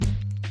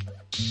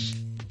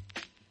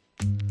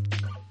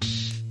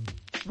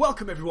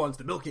Welcome everyone to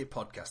the Milk It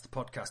Podcast, the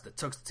podcast that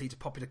tugs the tea to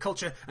popular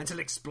culture until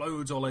it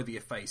explodes all over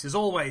your face. As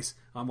always,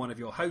 I'm one of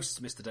your hosts,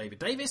 Mr. David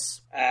Davis.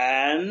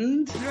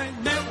 And... You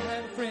ain't never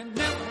had a friend,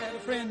 never had a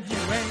friend. You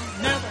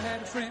ain't never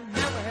had a friend,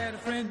 never had a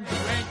friend. You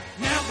ain't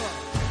never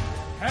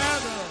had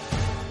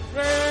a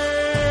friend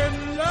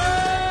like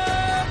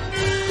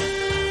me.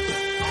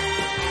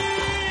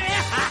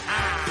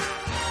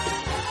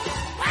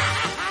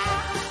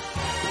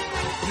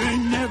 You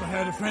ain't never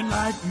had a friend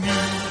like me.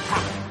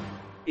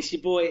 It's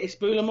your boy, it's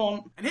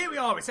Boulamont. And here we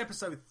are, it's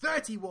episode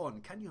 31.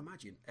 Can you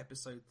imagine?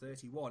 Episode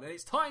 31. And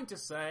it's time to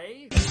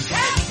say...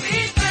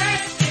 Happy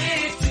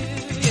birthday to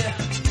you.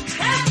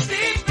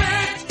 Happy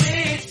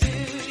birthday to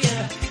you.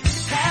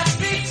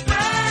 Happy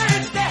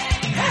birthday.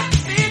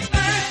 Happy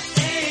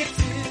birthday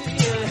to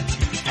you.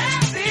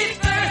 Happy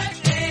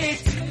birthday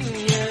to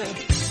you.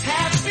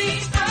 Happy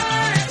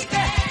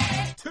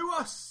birthday. To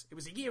us! It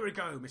was a year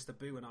ago, Mr.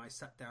 Boo and I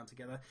sat down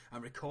together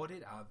and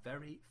recorded our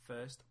very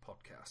first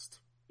podcast.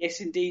 Yes,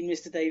 indeed,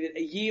 Mr. David,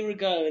 a year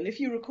ago. And if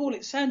you recall,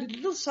 it sounded a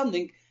little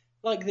something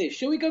like this.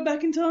 Shall we go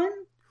back in time?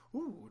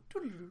 Ooh,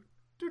 doodle-doo,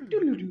 Doodle-doo,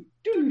 doodle-doo,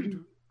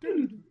 doodle-doo,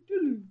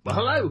 doodle-doo. Well,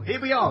 hello,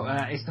 here we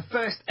are. It's the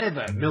first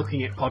ever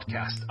Milking It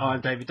podcast. I'm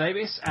David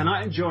Davis, and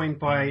I am joined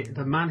by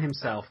the man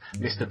himself,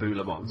 Mr.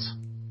 Boulamont.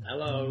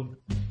 Hello.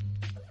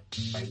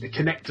 The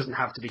Kinect doesn't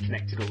have to be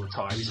connected all the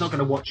time. It's not going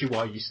to watch you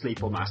while you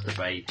sleep or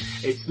masturbate.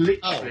 It's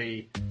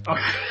literally... Oh.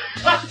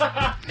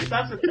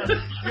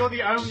 You're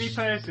the only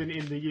person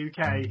in the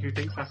UK who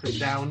thinks that's a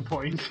down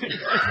point.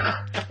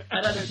 I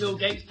had a Bill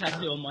Gates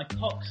tattoo on my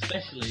cock,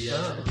 especially.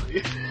 Yeah.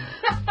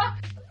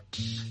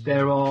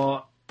 There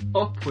are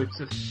upwards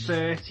of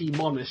 30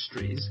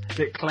 monasteries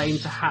that claim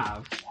to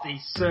have the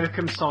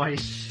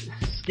circumcised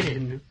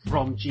skin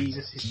from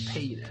Jesus'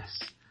 penis.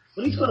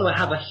 Well, he's got to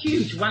have a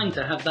huge wang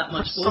to have that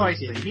much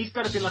Precisely. fortune. He's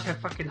got to be like a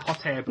fucking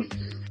hot air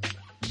balloon.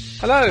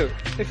 Hello,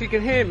 if you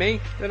can hear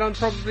me, then I'm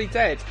probably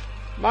dead.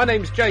 My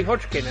name's Jay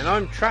Hodgkin and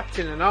I'm trapped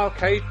in an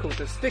arcade called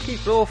the Sticky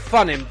Floor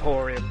Fun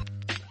Emporium.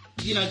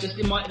 You know,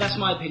 that's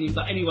my opinion.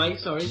 But anyway,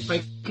 sorry,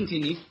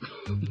 continue.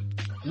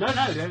 No,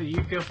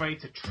 you feel free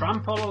to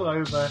trample all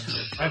over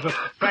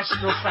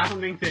professional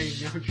sounding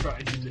things you're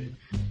trying to do.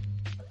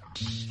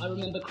 I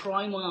remember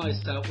crying my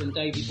eyes out when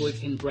Davey Boy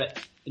pinned Brett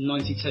in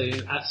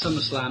 '92 at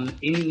SummerSlam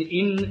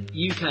in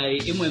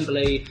UK, in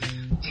Wembley.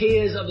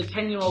 Tears of a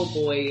 10-year-old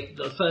boy,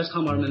 the first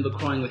time I remember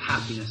crying with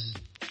happiness.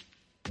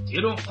 You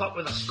don't fuck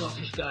with a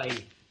Scottish guy.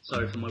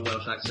 Sorry for my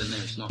Welsh accent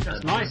there, it's not...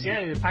 That's nice,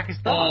 yeah,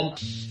 Pakistan.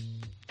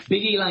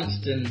 Biggie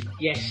Langston,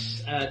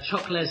 yes,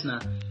 Chuck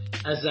Lesnar,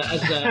 as you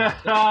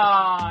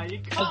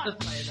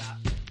can't say that.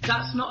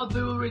 That's not a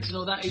Boo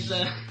original, that is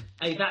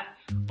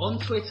on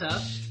Twitter...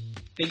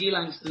 Biggie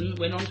Langston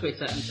went on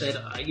Twitter and said,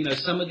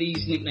 some of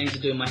these nicknames are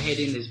doing my head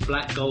in. There's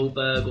Black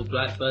Goldberg or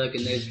Blackberg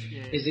and there's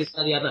this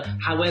and the other.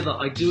 However,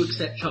 I do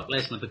accept Chuck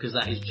Lesnar because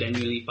that is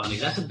genuinely funny.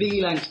 That's a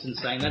Biggie Langston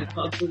saying. That is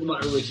not a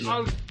Boolamont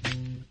original.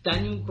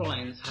 Daniel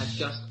Bryan has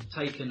just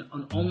taken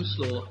an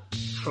onslaught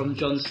from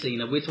John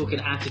Cena. We're talking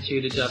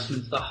attitude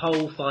adjustments, the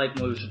whole 5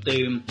 moves of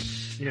doom.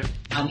 Yeah.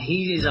 And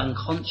he is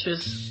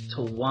unconscious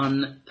to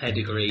one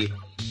pedigree.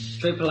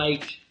 Triple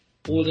H,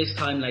 all this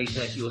time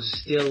later, you're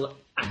still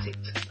at it.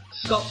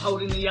 Stop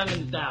holding the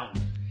young'uns down.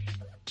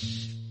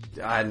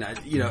 And,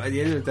 at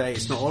the end of the day,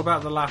 it's not all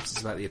about the laughs,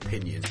 it's about the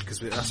opinions, because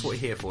that's what we're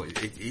here for.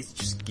 It's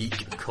just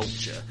geek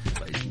culture,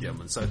 ladies and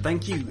gentlemen. So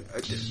thank you,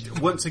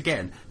 once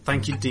again,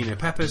 thank you Dino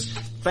Peppers,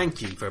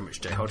 thank you very much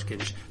Jay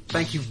Hodgkins,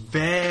 thank you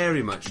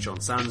very much John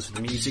Sanders for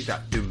the music,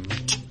 that doom,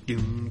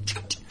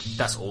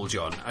 that's all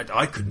John.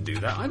 I couldn't do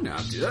that, I don't know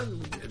how to do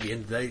that. At the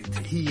end of the day,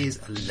 he is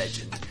a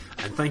legend.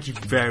 And thank you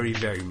very,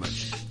 very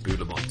much,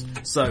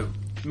 Boulamont. So,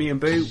 me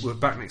and Boo, we're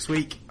back next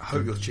week. I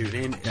hope you'll tune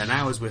in. An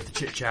hour's worth of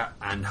chit-chat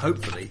and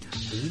hopefully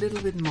a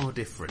little bit more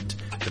different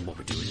than what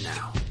we're doing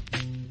now.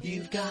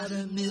 You've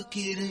gotta milk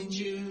it and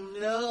you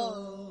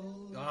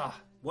know. Ah,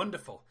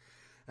 wonderful.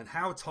 And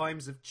how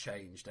times have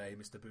changed, eh,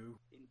 Mr. Boo?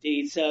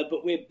 Indeed, sir,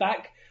 but we're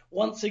back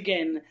once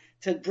again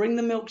to bring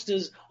the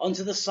milksters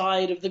onto the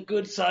side of the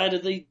good side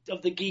of the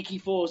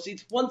geeky force.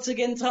 It's once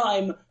again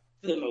time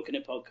for the Milking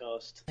It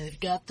podcast. I've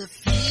got the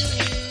feeling.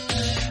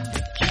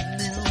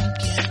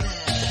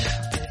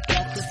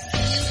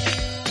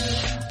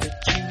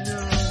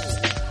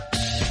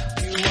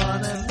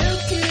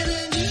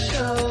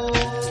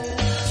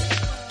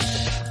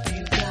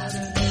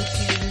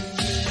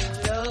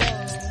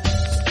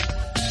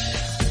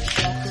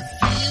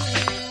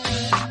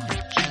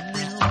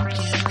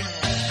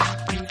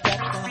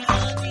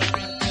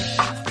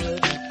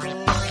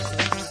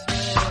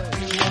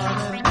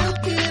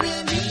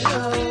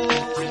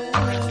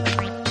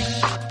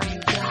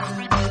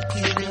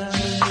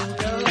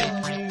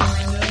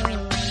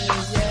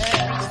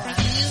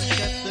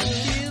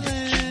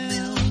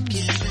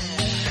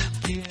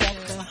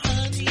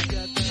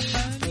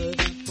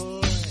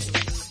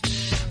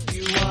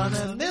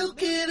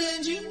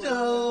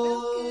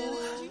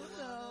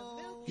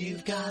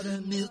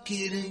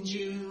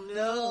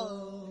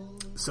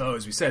 So,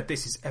 as we said,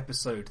 this is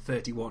episode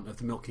 31 of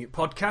the Milking It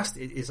podcast.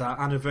 It is our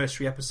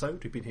anniversary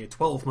episode. We've been here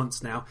 12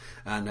 months now,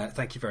 and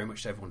thank you very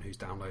much to everyone who's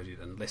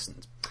downloaded and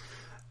listened.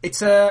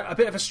 It's a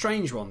bit of a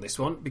strange one, this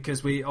one,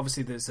 because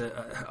there's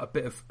a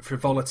bit of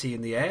frivolity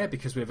in the air,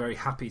 because we're very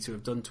happy to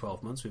have done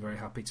 12 months. We're very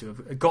happy to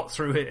have got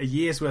through a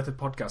year's worth of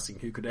podcasting.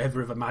 Who could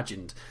ever have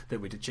imagined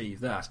that we'd achieve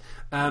that?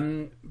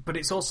 But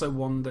it's also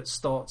one that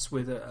starts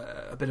with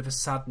a bit of a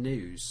sad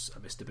news,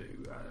 Mr.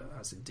 Boo,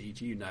 as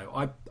indeed you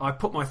know. I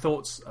put my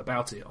thoughts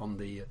about it on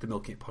the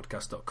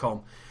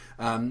milkingitpodcast.com,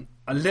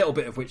 a little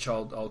bit of which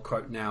I'll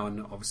quote now,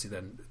 and obviously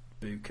then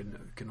Boo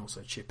can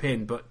also chip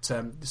in, but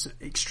this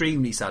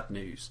extremely sad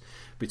news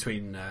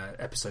between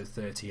episode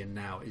 30 and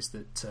now is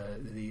that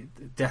the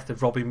death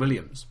of Robin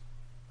Williams,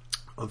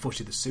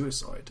 unfortunately the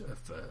suicide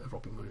of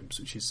Robin Williams,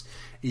 which is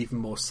even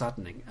more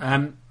saddening.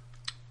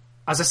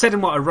 As I said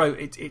in what I wrote,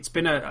 it's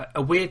been a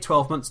weird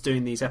 12 months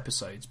doing these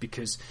episodes,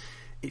 because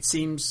it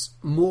seems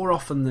more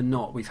often than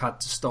not we've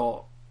had to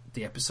start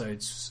the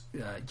episodes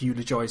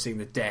eulogising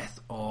the death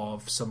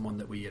of someone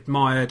that we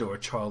admired, or a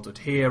childhood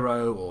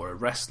hero, or a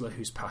wrestler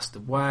who's passed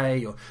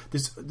away, or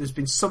there's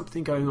been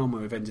something going on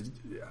where we've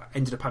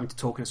ended up having to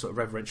talk in a sort of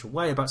reverential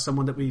way about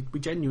someone that we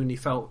genuinely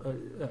felt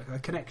a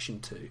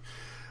connection to.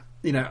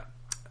 You know,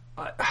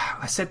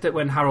 I said that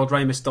when Harold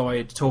Ramis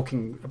died,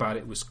 talking about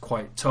it was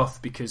quite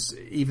tough, because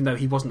even though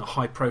he wasn't a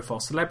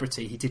high-profile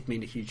celebrity, he did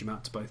mean a huge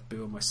amount to both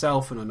Boo and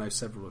myself, and I know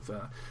several of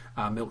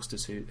our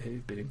Milksters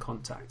who've been in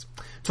contact.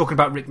 Talking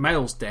about Rick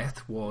Mayall's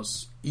death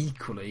was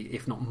equally,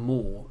 if not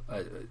more,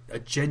 a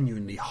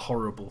genuinely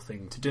horrible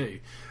thing to do.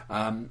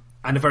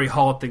 And a very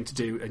hard thing to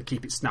do, and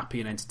keep it snappy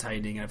and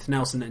entertaining and everything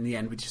else. And in the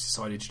end, we just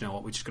decided, you know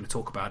what, we're just going to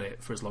talk about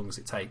it for as long as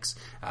it takes.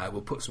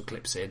 We'll put some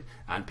clips in,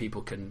 and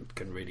people can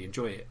really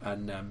enjoy it.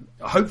 And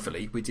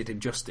hopefully we did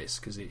him justice,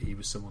 because he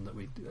was someone that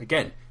we,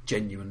 again,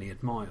 genuinely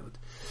admired.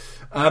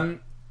 But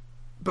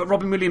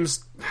Robin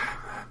Williams'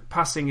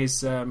 passing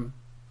is a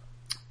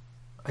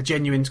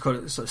genuine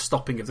sort of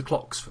stopping of the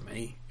clocks for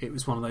me. It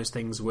was one of those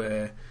things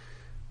where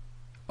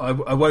I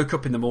woke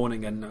up in the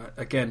morning, and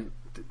again,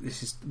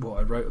 this is what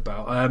I wrote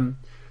about.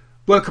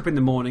 Woke up in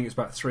the morning, it was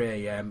about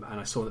 3 a.m, and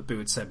I saw that Boo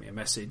had sent me a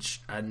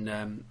message,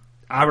 and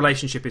our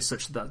relationship is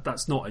such that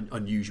that's not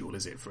unusual,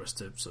 is it, for us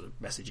to sort of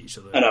message each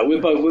other? I know, we're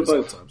both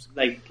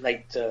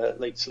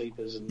late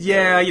sleepers. And,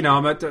 yeah, you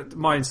know,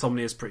 my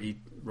insomnia is pretty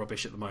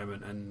rubbish at the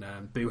moment,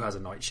 and Boo has a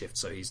night shift,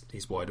 so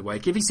he's wide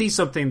awake. If he sees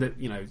something that,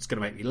 you know, it's going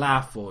to make me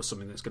laugh, or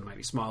something that's going to make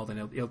me smile,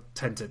 then he'll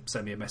tend to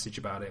send me a message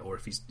about it, or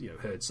if he's, you know,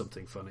 heard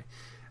something funny.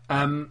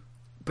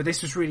 But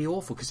this was really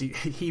awful, because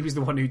he was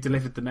the one who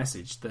delivered the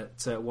message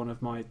that one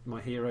of my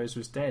heroes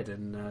was dead,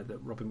 and that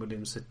Robin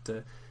Williams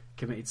had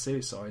committed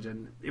suicide.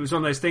 And it was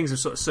one of those things of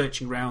sort of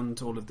searching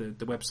around all of the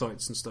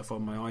websites and stuff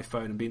on my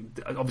iPhone,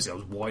 and obviously I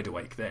was wide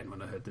awake then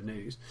when I heard the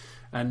news,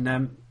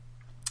 and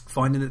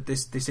finding that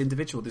this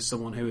individual, this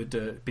someone who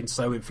had been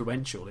so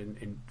influential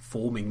in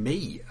forming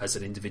me as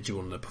an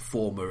individual and a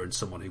performer and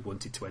someone who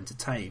wanted to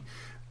entertain,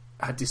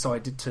 had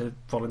decided to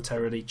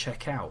voluntarily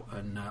check out.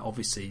 And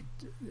obviously,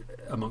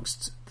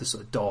 amongst the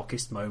sort of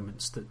darkest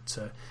moments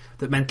that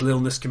mental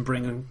illness can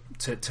bring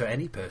to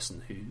any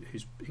person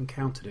who's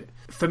encountered it.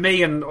 For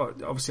me, and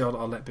obviously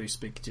I'll let Boo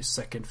speak in just a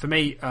second. For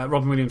me,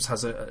 Robin Williams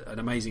has an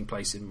amazing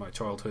place in my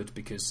childhood,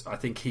 because I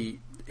think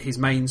his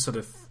main sort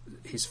of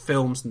his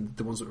films, and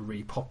the ones that were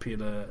really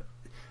popular,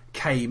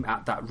 came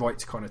at that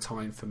right kind of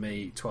time for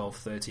me, 12,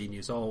 13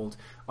 years old.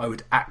 I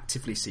would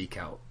actively seek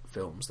out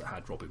films that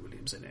had Robin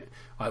Williams in it.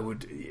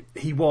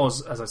 He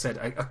was, as I said,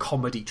 a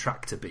comedy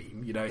tractor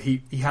beam. You know,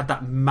 he had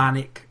that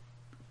manic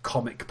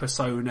comic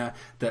persona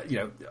that, you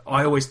know,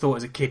 I always thought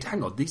as a kid,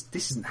 hang on, this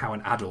isn't how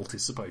an adult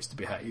is supposed to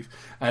behave.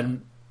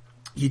 And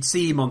you'd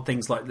see him on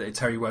things like the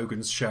Terry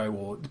Wogan's show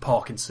or the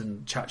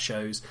Parkinson chat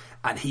shows,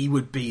 and he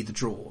would be the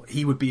draw.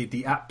 He would be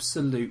the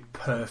absolute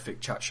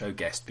perfect chat show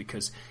guest,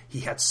 because he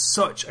had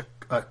such a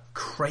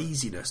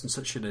craziness and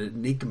such an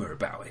enigma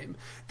about him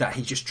that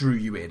he just drew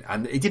you in.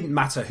 And it didn't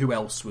matter who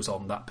else was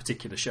on that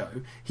particular show,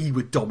 he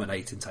would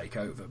dominate and take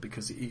over,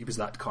 because he was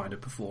that kind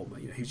of performer.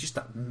 You know, he was just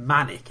that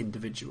manic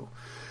individual.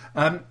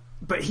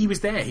 But he was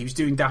there. He was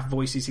doing daft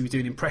voices. He was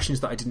doing impressions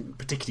that I didn't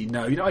particularly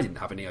know. You know, I didn't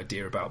have any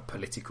idea about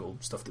political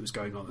stuff that was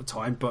going on at the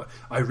time, but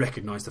I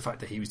recognised the fact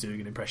that he was doing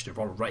an impression of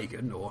Ronald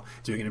Reagan or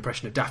doing an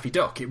impression of Daffy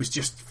Duck. It was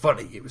just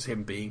funny. It was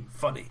him being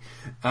funny.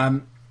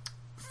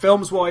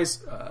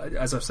 Films-wise,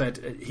 as I've said,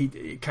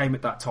 it came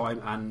at that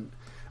time, and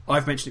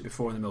I've mentioned it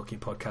before in the Milking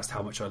podcast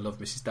how much I love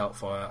Mrs.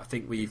 Doubtfire. I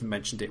think we even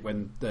mentioned it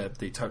when the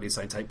Totally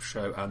Insane Tape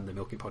Show and the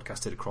Milking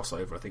podcast did a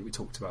crossover. I think we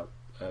talked about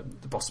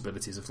the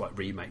possibilities of like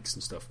remakes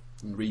and stuff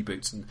and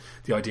reboots, and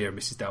the idea of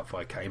Mrs.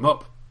 Doubtfire came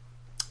up.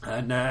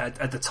 And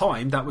at the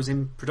time, that was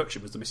in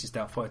production, was the Mrs.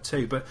 Doubtfire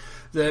 2. But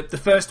the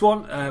first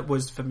one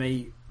was, for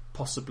me,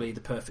 possibly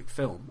the perfect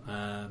film.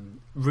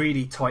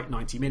 Really tight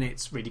 90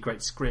 minutes, really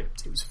great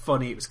script. It was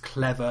funny, it was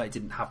clever, it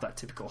didn't have that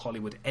typical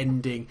Hollywood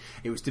ending.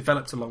 It was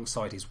developed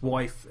alongside his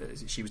wife.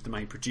 She was the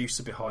main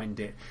producer behind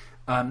it.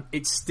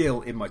 It's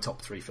still in my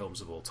top 3 films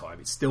of all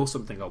time. It's still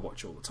something I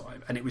watch all the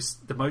time. And it was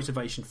the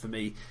motivation for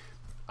me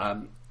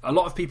A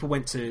lot of people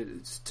went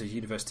to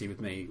university with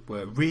me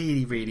were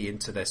really, really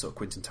into their sort of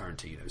Quentin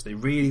Tarantinos. They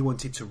really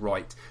wanted to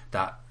write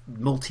that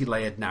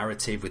multi-layered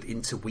narrative with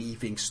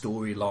interweaving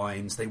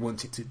storylines. They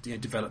wanted to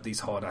develop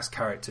these hard-ass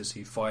characters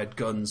who fired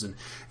guns and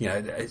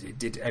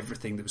did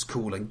everything that was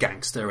cool and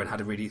gangster and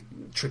had a really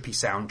trippy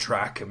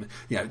soundtrack. And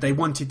they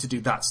wanted to do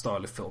that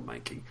style of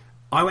filmmaking.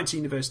 I went to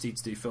university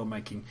to do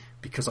filmmaking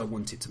because I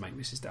wanted to make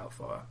Mrs.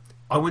 Doubtfire.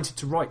 I wanted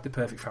to write the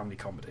perfect family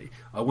comedy.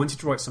 I wanted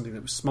to write something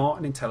that was smart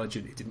and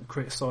intelligent. It didn't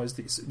criticise.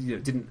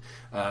 It didn't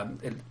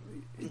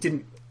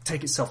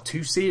take itself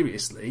too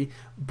seriously,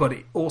 but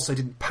it also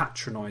didn't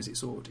patronise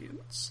its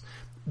audience.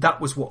 That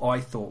was what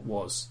I thought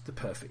was the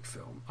perfect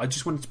film. I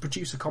just wanted to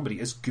produce a comedy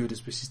as good as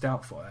Mrs.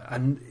 Doubtfire,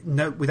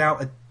 and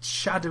without a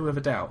shadow of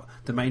a doubt,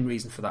 the main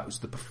reason for that was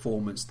the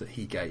performance that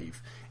he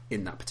gave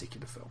in that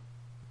particular film.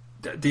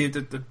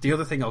 The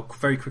other thing I'll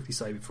very quickly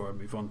say before I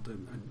move on,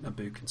 and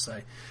Abu can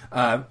say,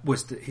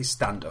 was that his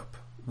stand-up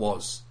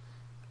was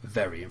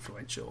very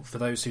influential. For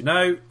those who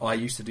know, I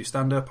used to do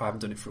stand-up. I haven't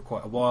done it for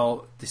quite a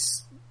while.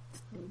 This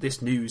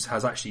news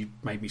has actually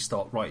made me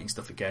start writing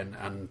stuff again,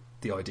 and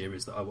the idea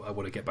is that I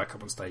want to get back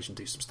up on stage and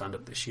do some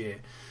stand-up this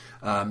year.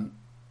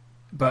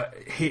 But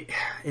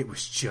it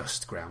was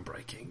just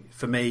groundbreaking.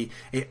 For me,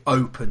 it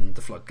opened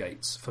the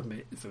floodgates for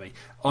me.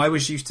 I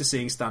was used to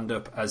seeing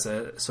stand-up as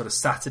a sort of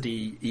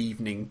Saturday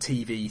evening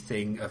TV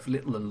thing of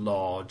Little and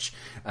Large,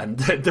 and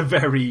the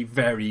very,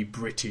 very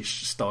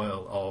British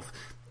style of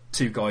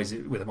two guys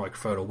with a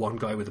microphone or one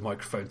guy with a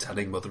microphone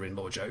telling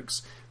mother-in-law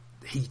jokes.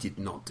 He did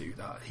not do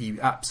that. He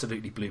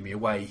absolutely blew me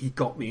away. He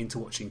got me into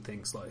watching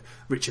things like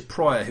Richard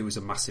Pryor, who was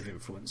a massive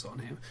influence on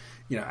him,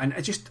 and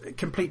it just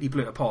completely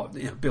blew it apart.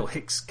 Bill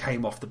Hicks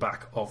came off the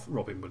back of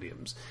Robin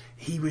Williams.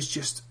 He was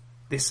just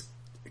this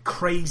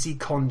crazy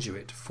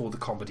conduit for the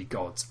comedy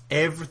gods.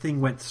 Everything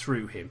went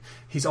through him.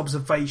 His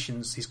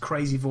observations, his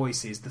crazy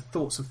voices, the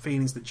thoughts and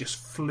feelings that just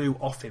flew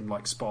off him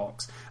like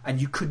sparks,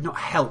 and you could not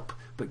help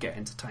but get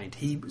entertained.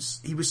 He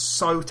was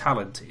so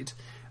talented.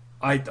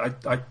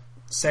 I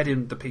said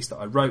in the piece that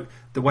I wrote,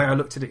 the way I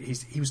looked at it,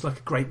 he was like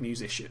a great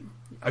musician.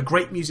 A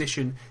great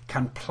musician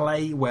can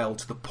play well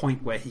to the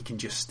point where he can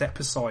just step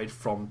aside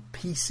from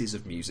pieces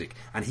of music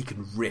and he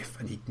can riff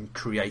and he can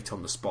create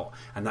on the spot.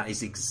 And that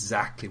is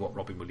exactly what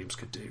Robin Williams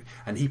could do.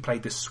 And he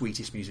played the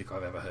sweetest music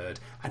I've ever heard,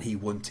 and he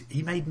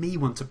made me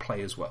want to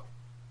play as well.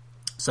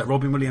 So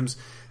Robin Williams,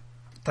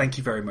 thank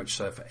you very much,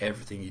 sir, for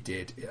everything you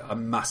did. A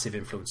massive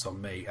influence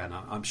on me, and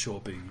I'm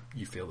sure, Boo,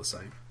 you feel the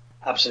same.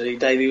 Absolutely,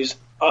 Dave. He was,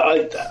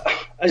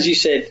 as you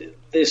said,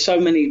 there's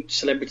so many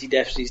celebrity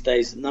deaths these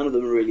days that none of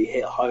them really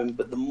hit home.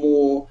 But the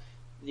more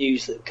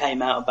news that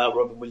came out about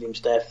Robin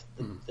Williams' death,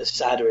 the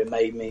sadder it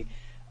made me.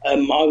 I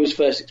was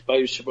first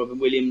exposed to Robin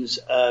Williams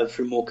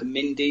through Mork and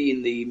Mindy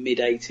in the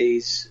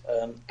mid-'80s,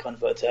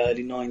 kind of to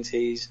early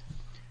 90s,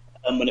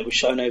 when it was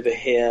shown over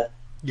here.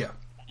 Yeah.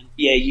 And,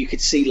 you could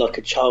see like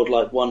a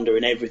childlike wonder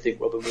in everything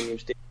Robin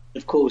Williams did.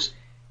 And of course,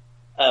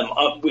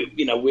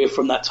 we're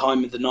from that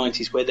time of the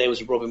 90s where there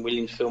was a Robin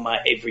Williams film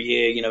out every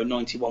year.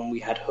 91 we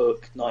had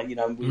Hook,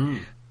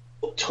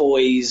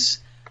 Toys,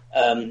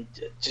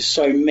 just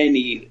so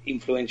many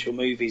influential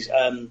movies.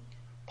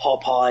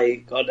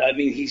 Popeye, God, I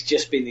mean, he's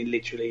just been in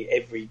literally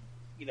every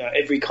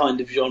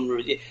kind of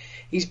genre.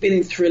 He's been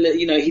in thriller.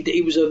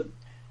 He was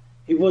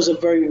a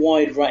very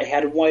wide range. He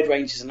had a wide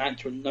range as an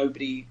actor, and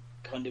nobody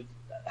kind of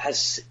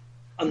has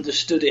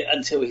understood it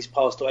until he's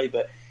passed away.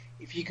 But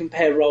if you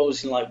compare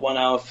roles in like 1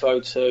 Hour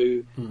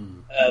Photo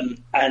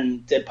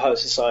and Dead Poet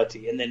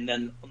Society, and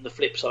then on the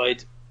flip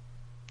side,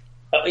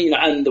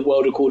 and The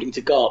World According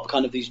to Garp,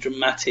 kind of these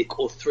dramatic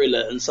or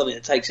thriller and something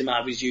that takes him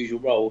out of his usual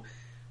role,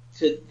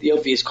 to the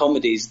obvious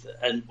comedies,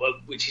 and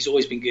which he's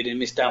always been good in.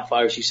 Miss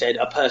Doubtfire, as you said,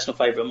 a personal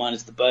favourite of mine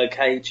is The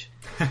Birdcage.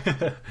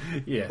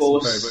 Yes,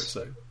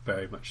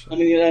 very much so. I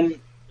mean,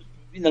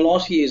 in the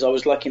last few years, I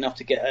was lucky enough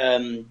to get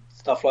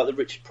stuff like the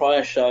Richard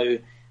Pryor Show,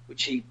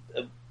 which he,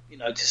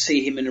 to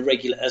see him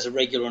as a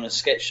regular on a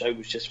sketch show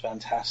was just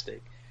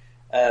fantastic.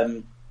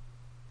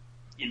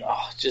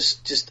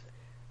 Just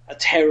a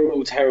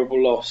terrible,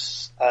 terrible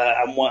loss,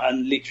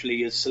 and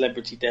literally a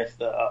celebrity death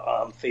that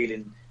I'm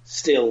feeling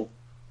still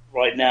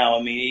right now.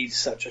 I mean, he's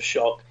such a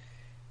shock,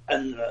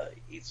 and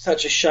it's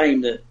such a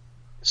shame that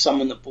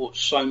someone that brought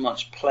so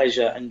much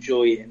pleasure and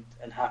joy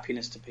and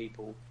happiness to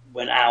people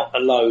went out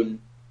alone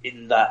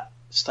in that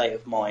state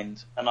of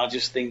mind. And I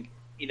just think,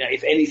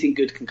 if anything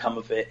good can come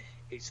of it,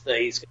 it's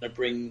that it's going to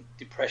bring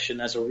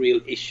depression as a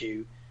real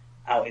issue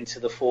out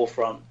into the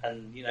forefront.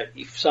 And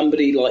if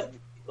somebody like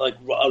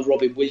a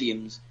Robin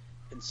Williams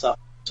can suffer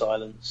in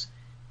silence,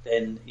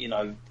 then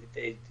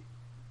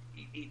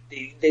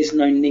there's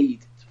no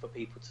need for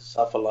people to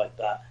suffer like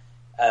that.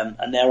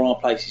 And there are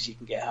places you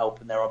can get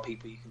help, and there are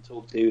people you can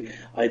talk to.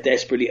 I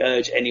desperately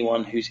urge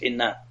anyone who's in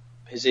that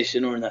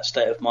position or in that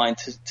state of mind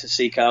to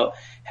seek out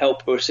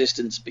help or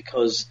assistance,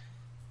 because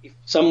if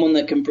someone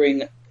that can bring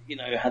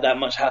that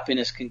much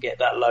happiness can get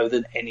that low,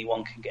 then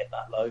anyone can get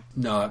that low.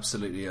 No,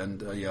 absolutely.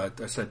 And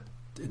I said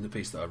in the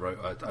piece that I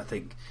wrote, I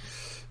think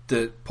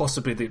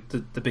possibly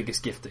the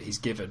biggest gift that he's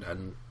given,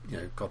 and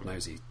God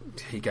knows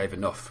he gave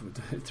enough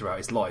throughout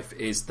his life,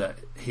 is that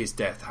his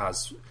death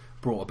has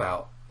brought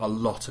about a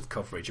lot of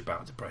coverage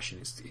about depression.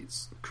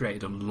 It's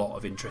created a lot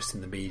of interest in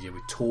the media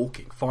with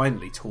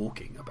finally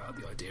talking about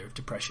the idea of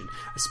depression,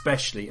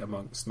 especially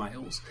amongst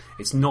males.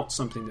 It's not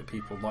something that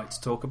people like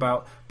to talk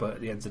about, but at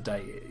the end of the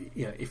day,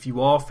 if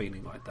you are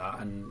feeling like that,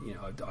 and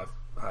I've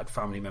had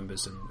family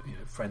members and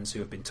friends who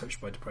have been touched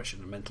by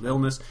depression and mental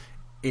illness,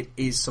 it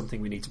is something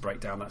we need to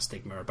break down that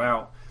stigma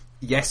about.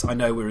 Yes, I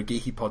know we're a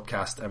geeky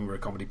podcast and we're a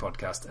comedy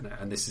podcast,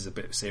 and this is a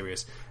bit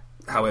serious.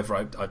 However,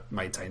 I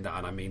maintain that,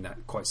 and I mean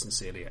that quite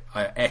sincerely.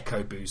 I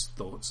echo Boo's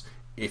thoughts.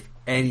 If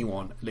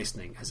anyone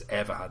listening has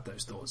ever had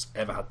those thoughts,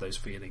 ever had those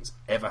feelings,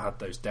 ever had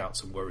those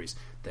doubts and worries,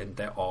 then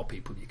there are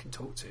people you can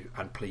talk to,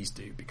 and please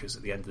do, because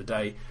at the end of the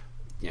day,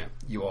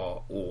 you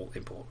are all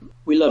important.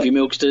 We love you,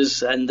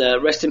 Milksters, and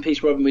rest in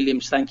peace, Robin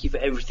Williams. Thank you for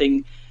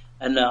everything,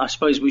 and I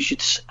suppose we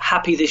should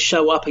happy this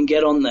show up and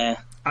get on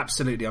there.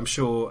 Absolutely. I'm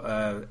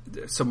sure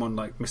someone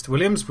like Mr.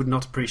 Williams would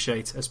not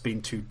appreciate us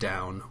being too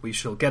down. We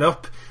shall get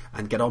up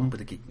and get on with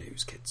the geek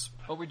news, kids.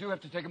 But we do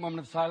have to take a moment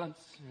of silence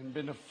and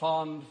bid a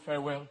fond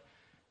farewell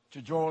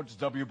to George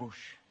W.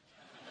 Bush.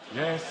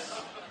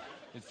 Yes,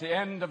 it's the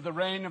end of the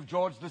reign of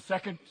George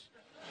II.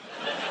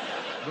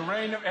 The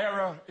reign of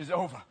error is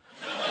over.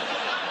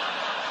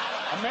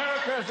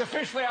 America is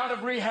officially out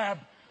of rehab.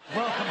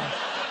 Welcome us.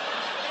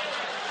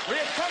 We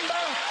have come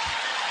back.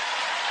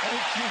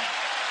 Thank you.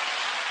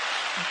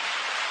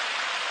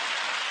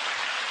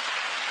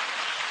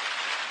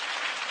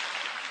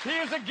 He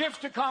is a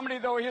gift to comedy,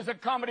 though he is a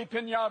comedy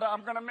pinata.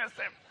 I'm going to miss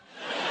him.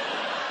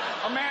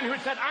 A man who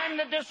said, I'm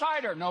the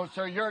decider. No,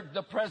 sir, you're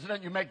the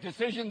president. You make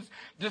decisions.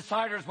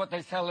 Deciders what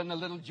they sell in the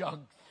little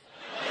jugs.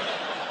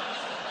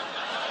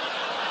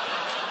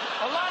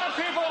 A lot of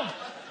people,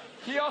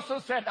 he also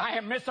said, I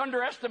am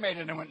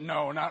misunderestimated. And I went,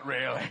 no, not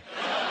really.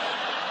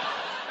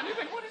 And you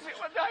think,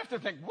 I have to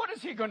think, what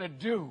is he going to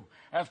do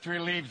after he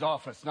leaves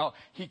office? No,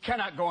 he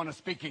cannot go on a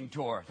speaking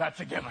tour.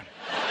 That's a given.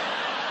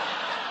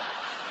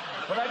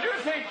 But I do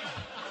think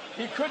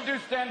he could do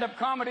stand-up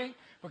comedy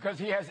because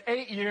he has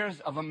 8 years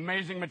of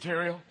amazing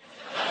material.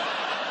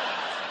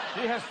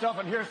 He has stuff,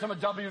 and here's some of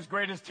W's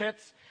greatest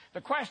hits.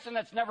 The question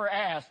that's never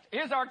asked,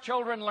 is our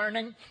children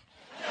learning?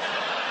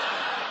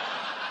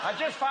 I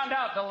just found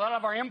out that a lot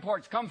of our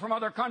imports come from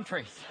other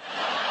countries.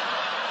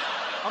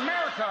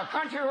 America, a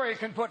country where you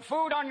can put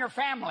food on your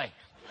family.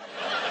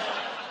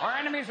 Our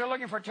enemies are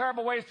looking for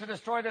terrible ways to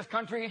destroy this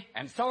country,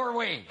 and so are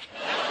we.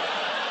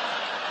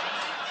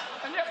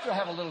 And you have to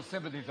have a little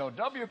sympathy, though.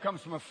 W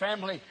comes from a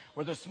family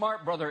where the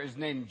smart brother is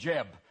named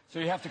Jeb, so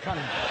you have to kind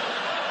of...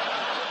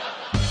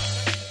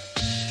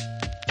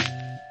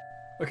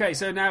 Okay,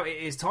 so now it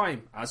is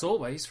time, as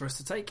always, for us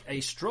to take a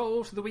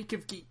stroll to the week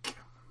of geek.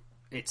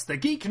 It's the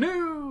Geek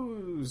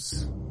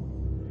News!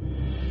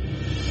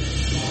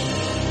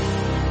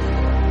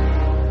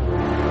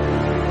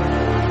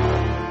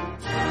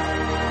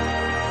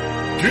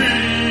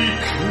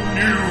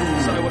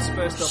 So what's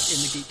first up in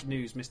the Geek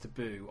News, Mr.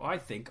 Boo? I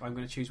think I'm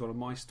going to choose one of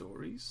my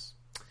stories.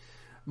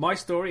 My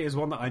story is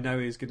one that I know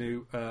is going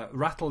to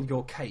rattle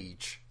your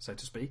cage, so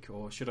to speak,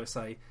 or should I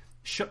say,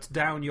 shut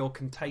down your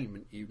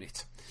containment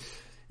unit.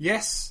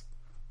 Yes,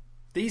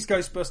 these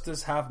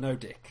Ghostbusters have no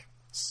dick.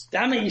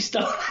 Damn it, you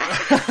stop.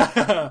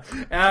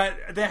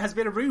 There has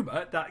been a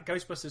rumour that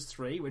Ghostbusters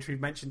 3, which we've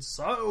mentioned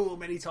so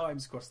many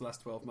times across the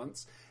last 12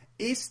 months,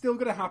 is still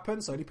going to happen.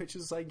 Sony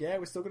Pictures are saying, yeah,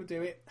 we're still going to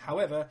do it.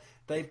 However,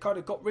 they've kind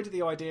of got rid of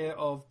the idea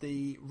of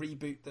the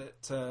reboot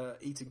that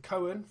Ethan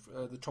Cohen,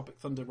 the Tropic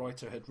Thunder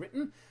writer, had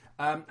written,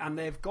 and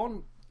they've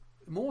gone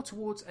more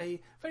towards a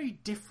very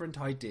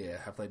different idea,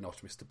 have they not,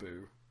 Mr.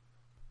 Boo?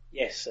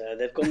 Yes,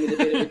 they've gone with a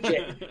bit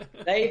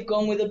of they've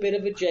gone with a bit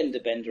of a gender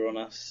bender on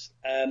us.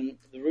 The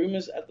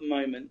rumours at the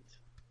moment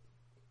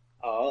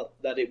are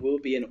that it will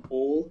be an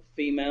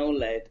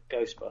all-female-led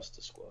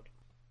Ghostbuster squad.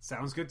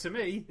 Sounds good to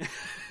me.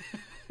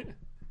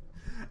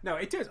 No,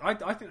 it does. I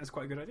think that's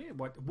quite a good idea.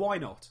 Why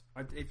not?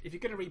 If you're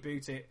going to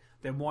reboot it,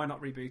 then why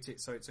not reboot it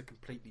so it's a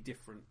completely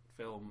different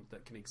film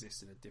that can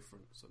exist in a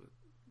different sort of...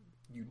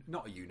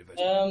 not a universe.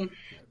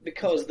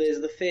 Because there's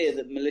the fear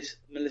that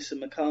Melissa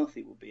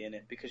McCarthy will be in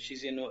it, because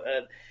she's in...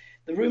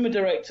 the rumour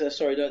director,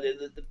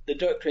 the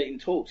director in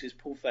talks is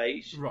Paul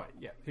Feig. Right,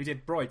 yeah. Who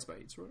did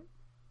Bridesmaids, right?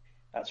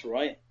 That's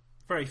right.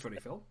 Very funny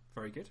film.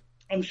 Very good.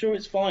 I'm sure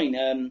it's fine.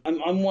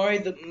 I'm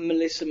worried that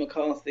Melissa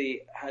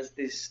McCarthy has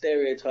this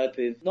stereotype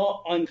of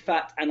not I'm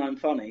fat and I'm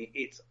funny,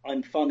 it's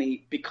I'm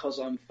funny because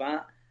I'm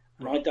fat.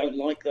 And I don't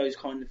like those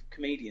kind of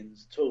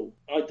comedians at all.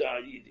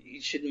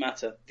 It shouldn't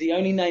matter. The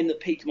only name that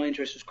piqued my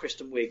interest was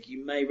Kristen Wiig.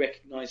 You may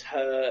recognise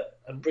her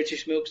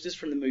British Milksters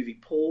from the movie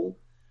Paul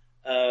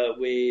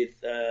with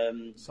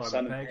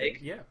Simon Pegg.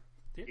 Yeah.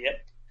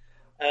 Yep.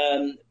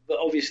 But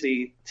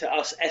obviously, to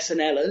us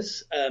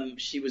SNLers,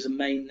 she was a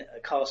main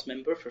cast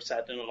member for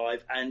Saturday Night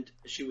Live, and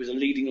she was a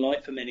leading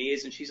light for many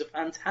years, and she's a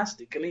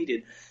fantastic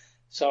comedian.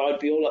 So I'd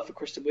be all up for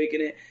Kristen Wiig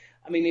in it.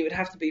 I mean, it would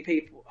have to be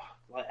people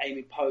like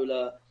Amy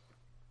Poehler,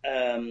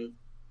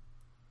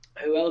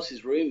 Who else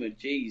is rumoured?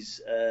 Jeez.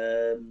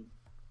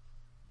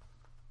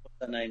 What's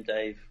her name,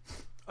 Dave?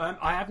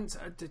 I haven't.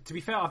 To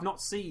be fair, I've not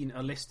seen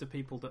a list of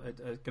people that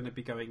are going to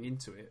be going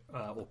into it,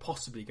 or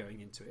possibly going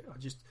into it.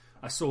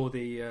 I saw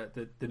the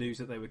news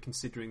that they were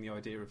considering the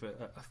idea of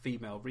a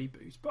female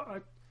reboot,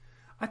 but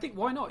I think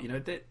why not? You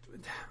know,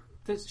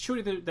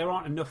 surely there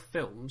aren't enough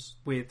films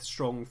with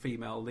strong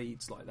female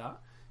leads like that.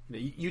 You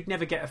know, you'd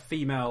never get a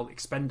female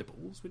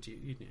Expendables, would you?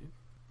 You know.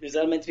 Is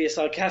that meant to be a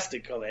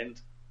sarcastic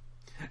comment?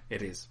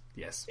 It is.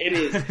 Yes, it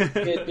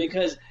is.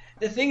 Because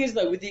the thing is,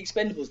 though, with the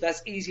Expendables,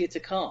 that's easier to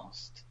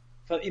cast.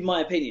 In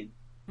my opinion,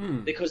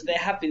 because there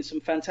have been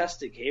some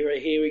fantastic. Here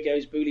he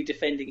goes, Booley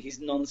defending his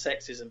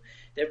non-sexism.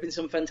 There have been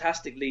some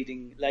fantastic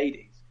leading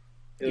ladies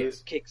who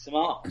have kicked some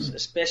ass,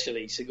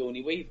 especially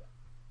Sigourney Weaver.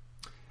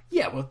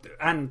 Yeah, well,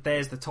 and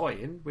there's the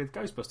tie-in with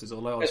Ghostbusters.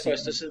 Although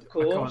Ghostbusters, of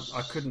course,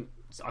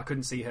 I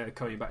couldn't see her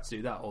coming back to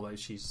do that. Although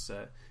she's,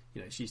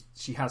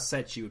 she has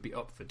said she would be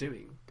up for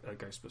doing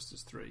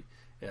Ghostbusters 3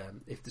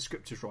 if the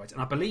script is right,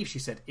 and I believe she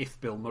said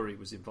if Bill Murray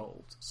was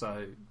involved.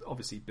 So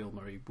obviously Bill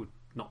Murray would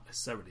not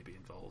necessarily be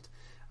involved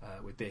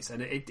with this,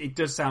 and it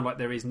does sound like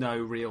there is no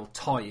real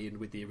tie-in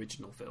with the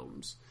original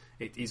films.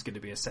 It is going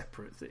to be a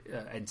separate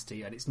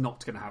entity, and it's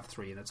not going to have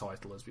 3 in the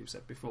title, as we've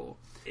said before.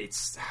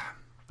 It's,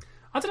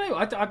 I don't know.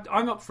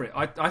 I'm up for it.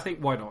 I think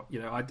why not?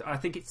 You know, I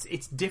think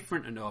it's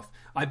different enough.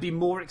 I'd be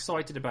more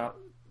excited about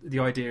the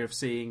idea of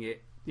seeing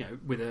it, you know,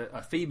 with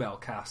a female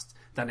cast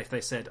than if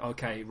they said,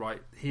 okay,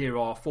 right, here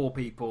are 4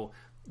 people.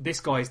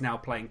 This guy's now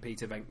playing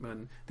Peter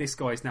Venkman. This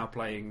guy's now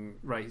playing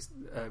Raymond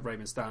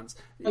Stantz.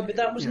 No, but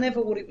that was never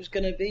what it was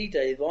going to be,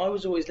 Dave. I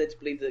was always led to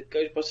believe that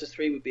Ghostbusters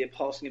 3 would be a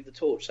passing of the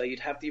torch. So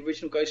you'd have the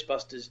original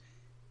Ghostbusters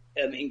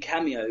in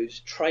cameos,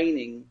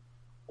 training,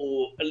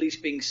 or at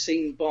least being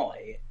seen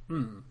by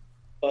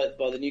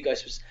the new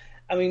Ghostbusters.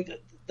 I mean,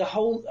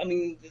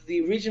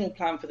 the original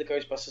plan for the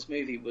Ghostbusters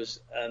movie was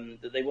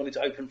that they wanted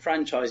to open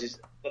franchises,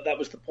 but that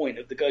was the point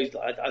of the Ghost.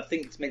 I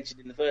think it's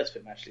mentioned in the first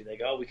film, actually. They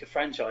go, we could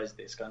franchise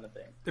this kind of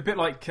thing. A bit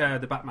like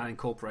the Batman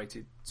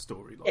Incorporated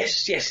storyline.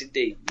 Yes,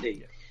 indeed.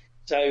 Yeah.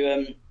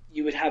 So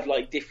you would have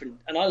like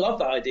different, and I love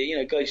that idea. You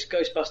know,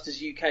 Ghostbusters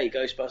UK,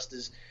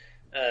 Ghostbusters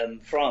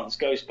France,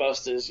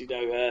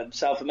 Ghostbusters,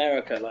 South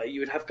America. Like you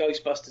would have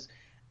Ghostbusters,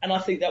 and I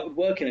think that would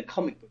work in a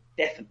comic book.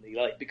 Definitely,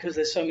 like because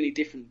there's so many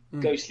different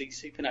ghostly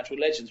supernatural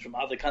legends from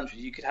other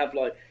countries. You could have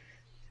like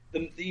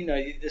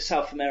the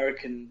South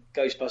American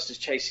Ghostbusters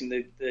chasing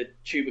the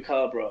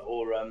Chupacabra,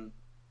 or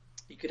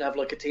you could have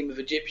like a team of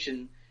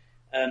Egyptian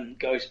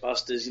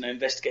Ghostbusters,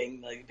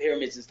 investigating like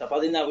pyramids and stuff. I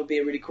think that would be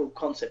a really cool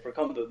concept for a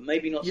comic book.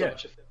 Maybe not so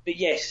much a film. But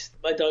yes,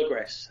 I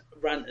digress.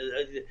 Rant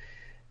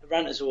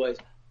as always.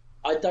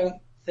 I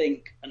don't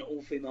think an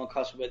all-female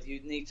cast would work.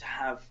 You'd need to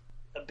have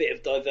a bit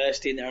of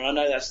diversity in there, and I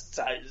know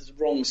that's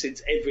wrong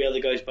since every other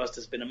Ghostbuster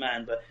has been a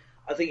man, but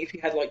I think if you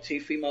had like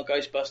 2 female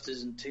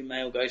Ghostbusters and 2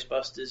 male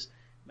Ghostbusters,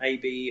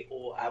 maybe,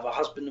 or have a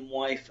husband and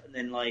wife, and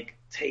then like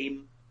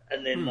team,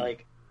 and then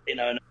like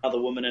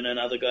another woman and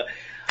another guy.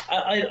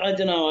 I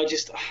don't know. I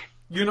just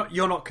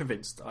you're not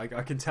convinced. I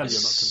can tell you're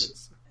not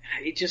convinced.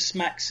 It just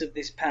smacks of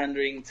this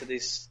pandering to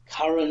this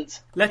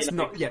current. Let's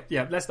not.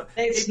 Let's not.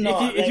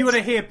 If you want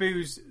to hear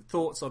Boo's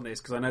thoughts on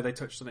this, because I know they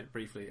touched on it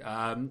briefly.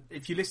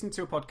 If you listen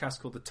to a podcast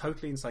called the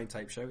Totally Insane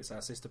Tape Show, it's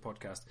our sister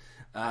podcast.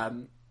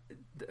 And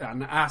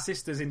our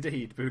sisters,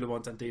 indeed, Boo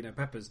Lamont and Dino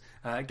Peppers,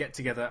 get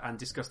together and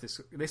discuss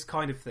this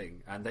kind of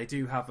thing. And they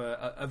do have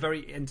a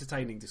very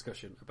entertaining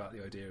discussion about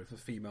the idea of a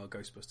female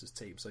Ghostbusters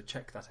team. So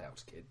check that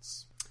out,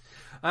 kids.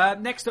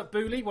 Next up,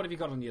 Booley, what have you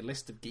got on your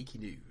list of geeky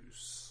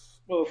news?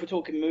 Well, if we're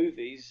talking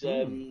movies,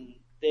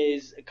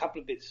 there's a couple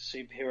of bits of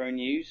superhero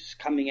news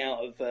coming out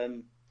of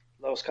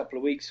last couple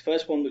of weeks.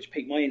 First one, which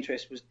piqued my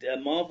interest, was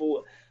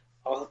Marvel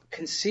are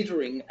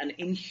considering an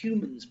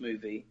Inhumans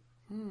movie.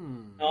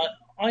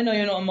 I know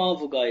you're not a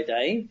Marvel guy,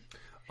 Dave.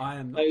 I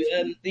am not.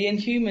 So, the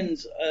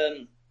Inhumans,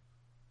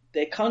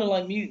 they're kind of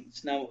like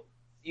mutants. Now,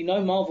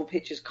 Marvel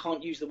Pictures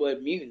can't use the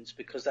word mutants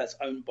because that's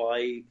owned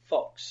by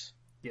Fox.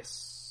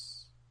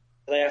 Yes.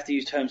 They have to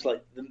use terms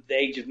like the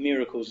Age of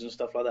Miracles and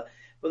stuff like that.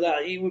 But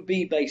it would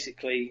be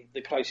basically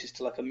the closest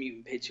to like a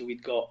mutant picture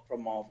we'd got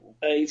from Marvel.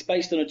 It's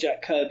based on a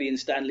Jack Kirby and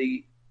Stan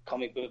Lee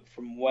comic book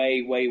from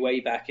way, way,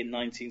 way back in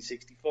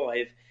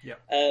 1965. Yeah.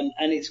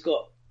 And it's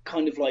got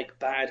kind of like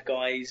bad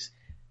guys.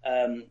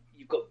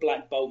 You've got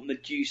Black Bolt,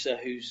 Medusa,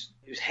 whose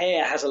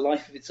hair has a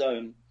life of its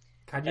own.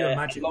 Can you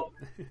imagine?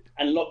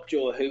 And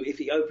Lockjaw, who, if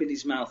he opened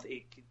his mouth,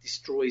 it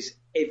destroys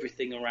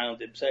everything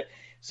around him. So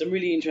some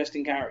really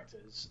interesting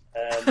characters.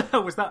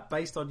 Was that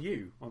based on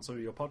you, on some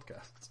of your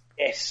podcasts?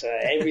 Yes,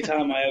 every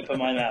time I open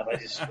my mouth, I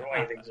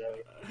destroy things.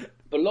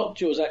 But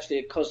Lockjaw is actually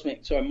a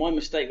cosmic... Sorry, my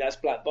mistake, that's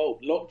Black Bolt.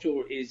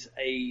 Lockjaw is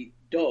a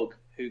dog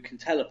who can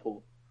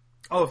teleport.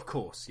 Oh, of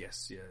course,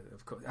 yes, yeah,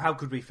 of course. How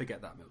could we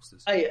forget that,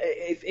 Milsters? Hey,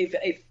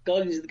 if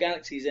Guardians of the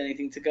Galaxy is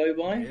anything to go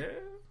by,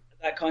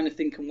 that kind of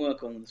thing can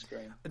work on the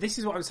screen. This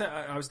is what I'm saying.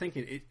 I was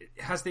thinking,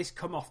 has this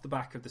come off the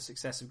back of the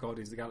success of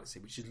Guardians of the Galaxy,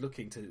 which is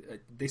looking to,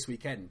 this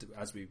weekend,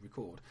 as we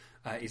record,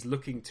 is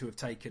looking to have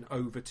taken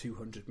over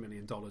 $200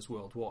 million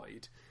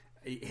worldwide.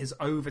 it has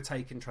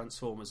overtaken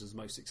Transformers as the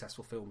most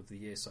successful film of the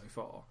year so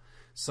far.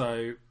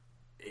 So,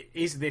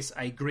 is this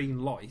a green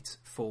light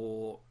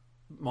for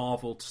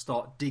Marvel to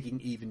start digging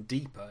even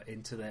deeper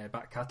into their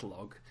back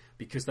catalogue,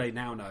 because they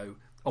now know,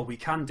 we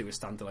can do a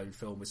standalone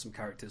film with some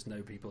characters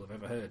no people have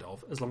ever heard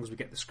of, as long as we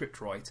get the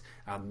script right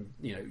and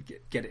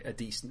get it a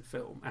decent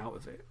film out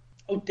of it.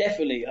 Oh,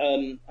 definitely.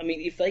 I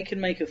mean, if they can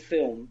make a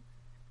film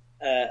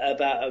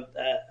about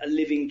a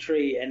living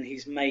tree and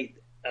his mate,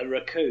 a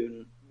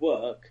raccoon,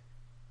 work,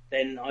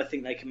 then I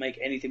think they can make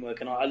anything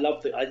work. And I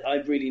love that. I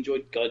really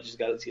enjoyed Guardians of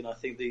the Galaxy, and I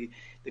think the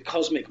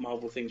cosmic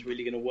Marvel thing's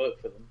really going to work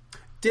for them.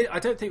 I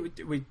don't think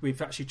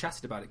we've actually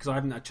chatted about it, because I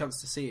haven't had a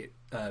chance to see it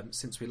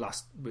since we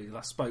last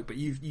spoke. But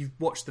you've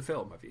watched the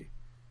film, have you?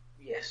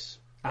 Yes.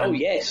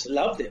 Yes,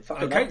 loved it.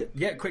 Loved it.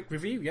 Yeah, quick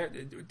review. Yeah,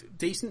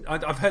 decent.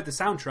 I've heard the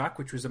soundtrack,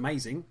 which was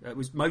amazing. It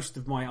was most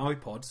of my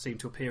iPod seemed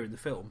to appear in the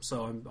film,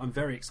 so I'm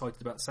very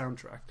excited about the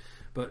soundtrack.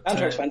 But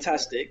soundtrack's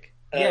fantastic.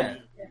 Yeah,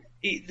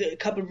 a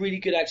couple of really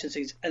good action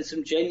scenes and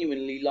some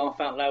genuinely laugh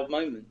out loud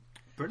moments.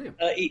 Brilliant.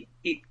 I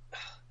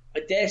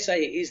dare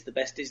say it is the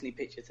best Disney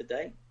picture to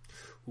date.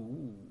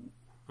 Ooh.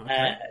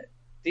 Okay.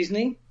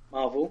 Disney,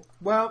 Marvel.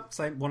 Well,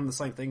 one and the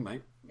same thing,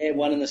 mate. Yeah,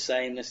 one and the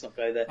same. Let's not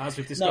go there. As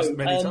we've discussed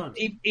many times.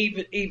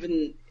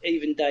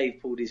 Even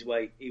Dave pulled his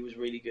weight. He was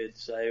really good.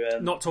 So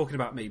not talking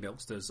about me,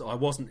 Milksters. I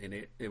wasn't in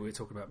it. We were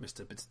talking about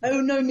Mr. Oh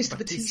no, Mr.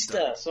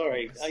 Batista.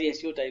 Sorry. Yes. Oh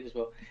yes, you're Dave as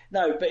well.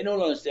 No, but in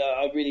all honesty,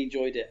 I really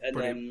enjoyed it.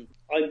 And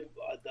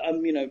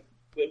I'm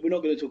we're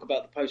not going to talk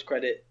about the post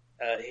credit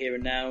here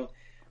and now.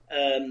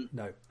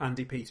 No,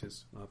 Andy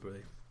Peters, I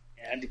believe.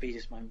 Yeah, Andy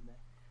Peters moment there.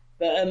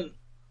 But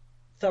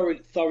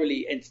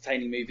thoroughly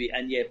entertaining movie,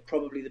 and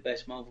probably the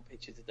best Marvel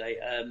picture today.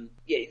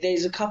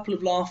 There's a couple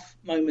of laugh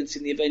moments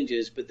in the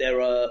Avengers, but they're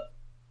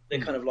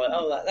kind of like,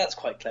 that's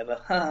quite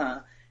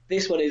clever.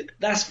 This one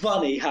that's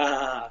funny.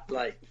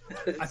 Like,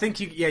 I think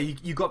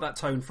you got that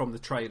tone from the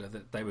trailer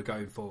that they were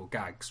going for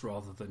gags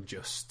rather than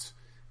just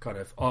kind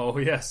of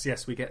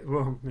yes we get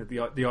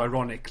the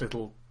ironic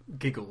little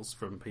giggles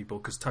from people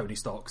because Tony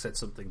Stark said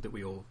something that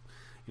we all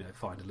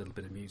find a little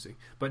bit amusing.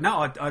 But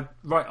no,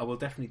 I will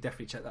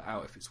definitely check that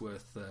out if it's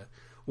worth a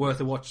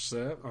watch,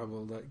 sir. I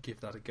will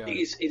give that a go. It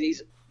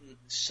is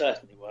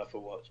certainly worth a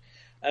watch.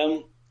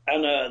 And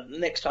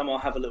next time I'll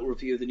have a little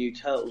review of the new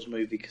Turtles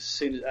movie, because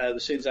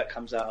as soon as that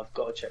comes out, I've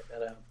got to check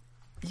that out.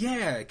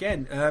 Yeah,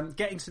 again,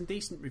 getting some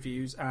decent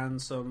reviews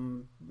and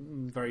some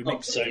very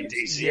mixed. Not so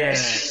decent.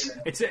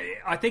 Yeah,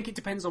 I think it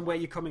depends on where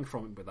you're coming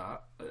from with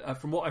that.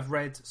 From what I've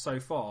read so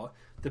far,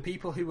 the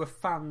people who were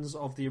fans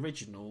of the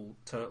original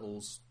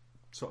Turtles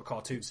sort of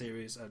cartoon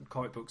series and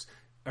comic books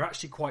are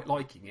actually quite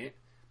liking it.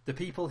 The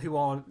people who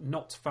are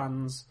not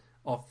fans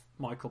of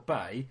Michael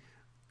Bay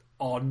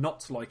are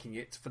not liking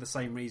it for the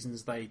same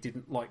reasons they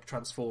didn't like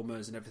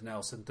Transformers and everything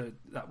else, and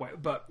that way.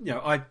 But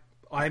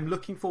I'm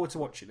looking forward to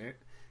watching it,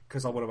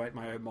 because I want to make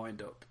my own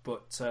mind up.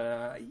 But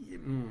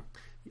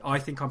I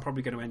think I'm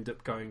probably going to end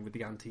up going with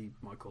the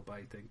anti-Michael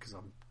Bay thing, because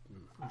I'm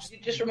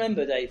just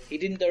remember, Dave, he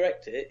didn't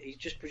direct it, he's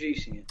just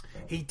producing it.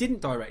 He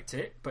didn't direct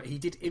it, but he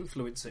did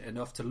influence it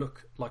enough to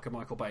look like a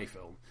Michael Bay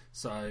film.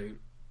 So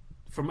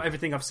from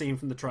everything I've seen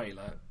from the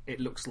trailer, it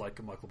looks like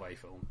a Michael Bay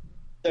film.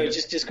 So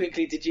just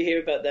quickly, did you hear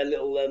about their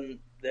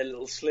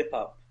little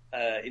slip-up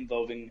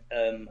involving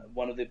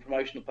one of the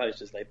promotional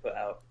posters they put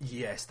out?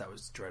 Yes, that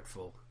was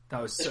dreadful.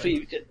 That was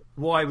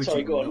why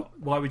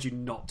would you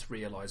not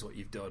realise what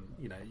you've done?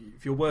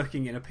 If you're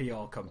working in a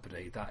PR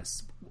company,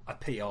 that's a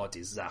PR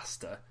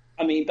disaster.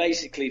 I mean,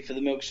 basically, for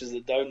the milksters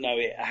that don't know,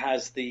 it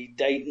has the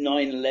date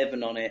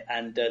 9/11 on it,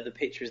 and the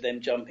picture is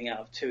them jumping out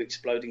of two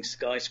exploding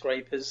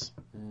skyscrapers.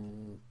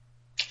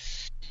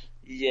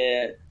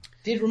 Yeah,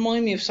 did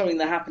remind me of something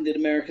that happened in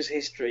America's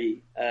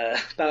history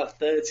about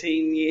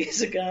 13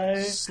 years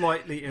ago.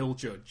 Slightly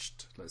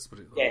ill-judged, let's put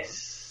it that way.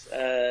 Yes,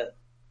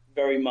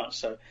 very much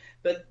so.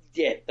 But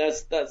yeah,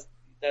 that's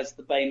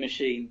the Bay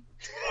machine.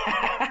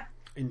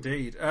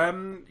 Indeed.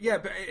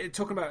 But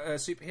talking about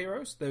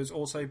superheroes, there's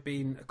also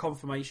been a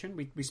confirmation.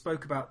 We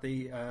spoke about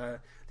the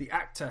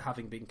actor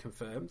having been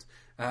confirmed,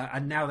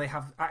 and now they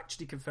have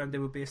actually confirmed there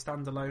will be a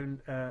standalone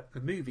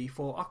movie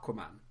for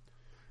Aquaman.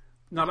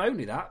 Not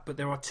only that, but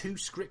there are two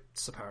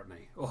scripts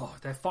apparently.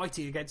 They're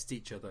fighting against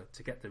each other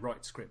to get the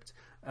right script.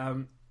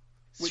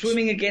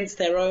 Swimming against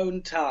their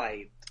own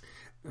tide.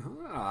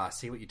 I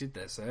see what you did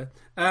there, sir.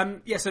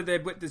 So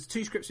there's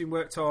two scripts being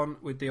worked on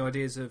with the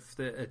ideas of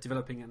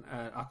developing an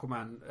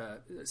Aquaman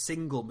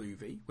single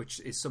movie,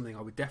 which is something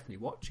I would definitely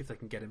watch if they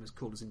can get him as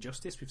cool as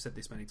Injustice. We've said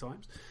this many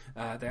times.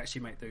 They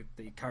actually make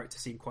the character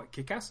seem quite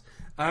kick-ass.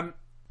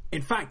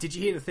 In fact, did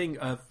you hear the thing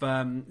of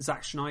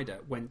Zack Snyder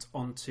went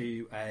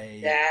onto a...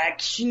 Zack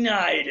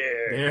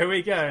Snyder! There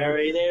we go.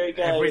 Sorry, there we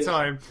go. Every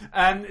time.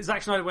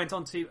 Zack Snyder went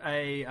onto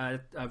a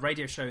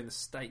radio show in the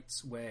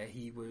States where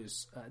he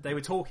was... they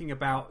were talking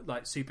about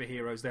like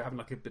superheroes. They were having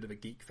like a bit of a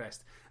geek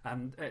fest.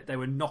 And they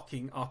were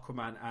knocking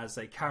Aquaman as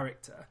a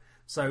character.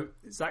 So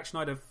Zack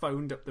Snyder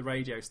phoned up the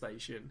radio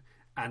station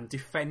and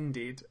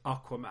defended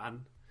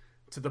Aquaman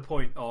to the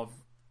point of...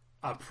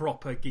 a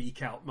proper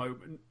geek out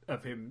moment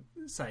of him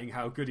saying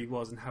how good he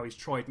was and how his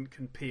trident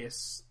can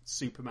pierce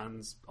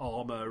Superman's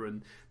armor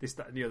and this,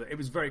 that, and the other. It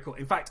was very cool.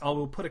 In fact, I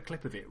will put a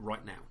clip of it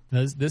right now.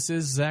 This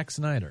is Zack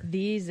Snyder.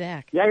 The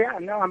Zack. Yeah.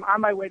 No, I'm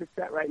on my way to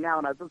set right now,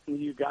 and I was listening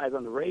to you guys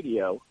on the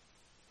radio,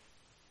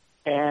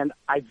 and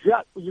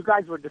you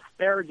guys were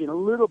disparaging a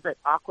little bit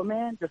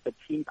Aquaman, just a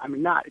team. I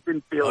mean, it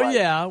didn't feel like... Oh,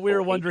 yeah, we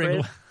were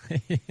wondering...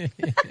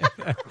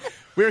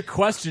 we were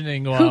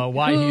questioning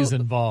why he's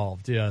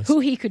involved, yes. Who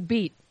he could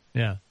beat.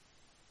 Yeah.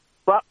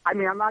 Well, I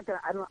mean, I don't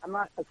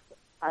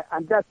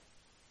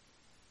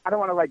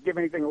want to like give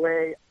anything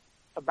away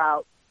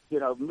about,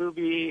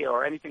 movie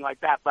or anything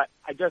like that, but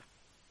I just,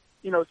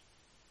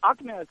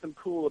 Aquaman has some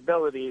cool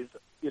abilities,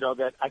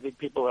 that I think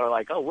people are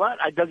like, oh, what?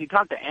 Does he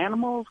talk to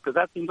animals? Because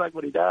that seems like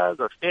what he does,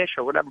 or fish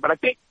or whatever. But I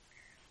think,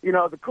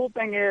 the cool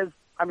thing is,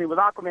 I mean, with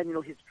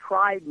Aquaman, his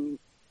trident,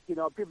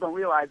 people don't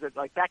realize that,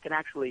 like, that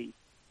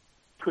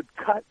could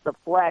cut the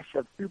flesh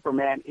of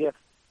Superman if,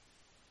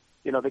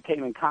 they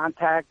came in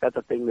contact. That's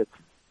a thing that's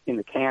in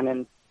the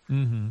canon.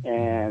 Mm-hmm.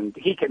 And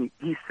he's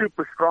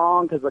super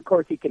strong because, of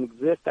course, he can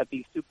exist at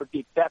these super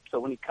deep depths. So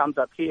when he comes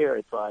up here,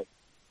 it's like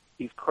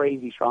he's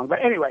crazy strong.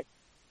 But anyway,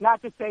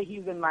 not to say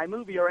he's in my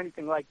movie or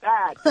anything like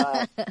that.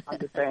 But I'm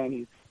just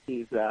saying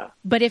he's.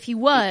 But if he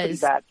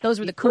was, those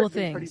were the cool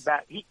things. Pretty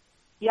bad. He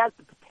has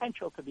the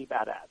potential to be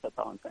badass. That's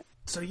all I'm saying.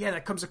 So yeah,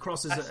 that comes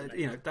across as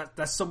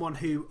that's someone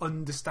who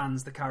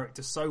understands the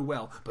character so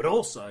well, but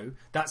also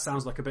that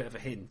sounds like a bit of a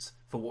hint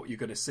for what you're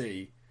going to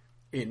see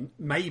in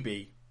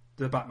maybe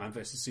the Batman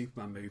vs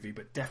Superman movie,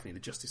 but definitely the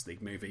Justice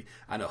League movie,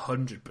 and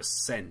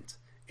 100%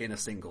 in a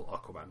single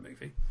Aquaman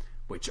movie,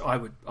 which I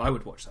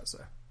would watch that,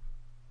 sir.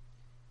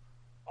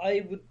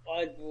 I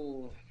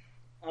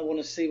want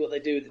to see what they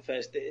do with it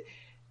first.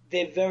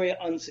 They've very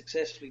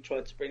unsuccessfully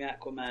tried to bring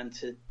Aquaman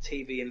to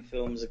TV and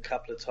films a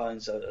couple of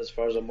times, as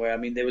far as I'm aware. I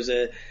mean, there was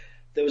an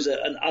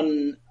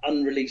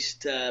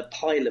unreleased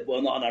pilot.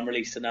 Well, not an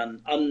unreleased,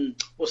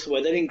 what's the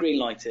word? They didn't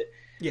greenlight it.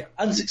 Yeah,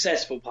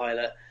 unsuccessful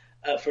pilot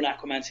for an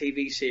Aquaman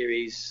TV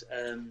series,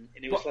 and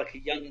it was like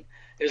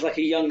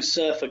a young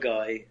surfer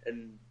guy,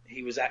 and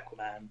he was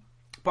Aquaman.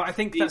 But I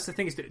think that's the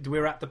thing, is that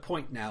we're at the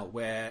point now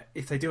where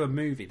if they do a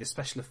movie, the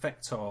special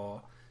effects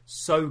are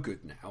so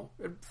good now.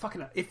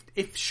 Fucking,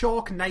 if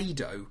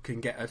Sharknado can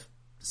get a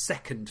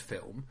second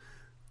film,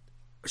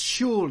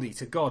 surely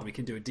to God we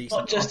can do a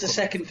decent. Not just a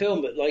second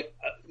film, but like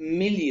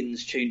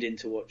millions tuned in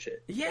to watch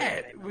it.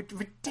 Yeah,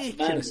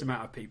 ridiculous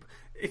amount of people.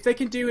 If they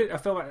can do it, a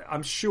film,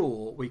 I'm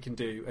sure we can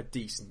do a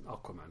decent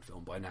Aquaman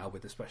film by now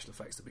with the special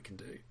effects that we can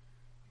do.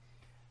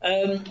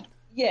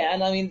 Yeah,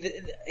 and I mean,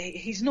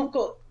 he's not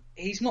got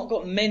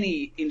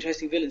many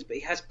interesting villains, but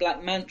he has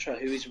Black Manta,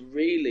 who is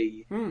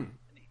really an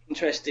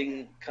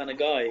interesting kind of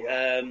guy,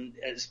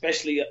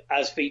 especially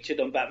as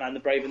featured on Batman: The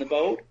Brave and the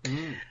Bold.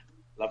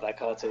 Love that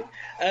cartoon.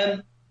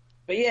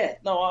 But yeah,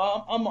 no,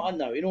 I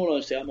know. In all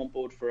honesty, I'm on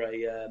board for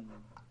an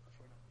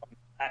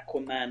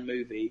Aquaman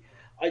movie.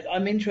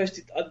 I'm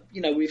interested.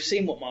 We've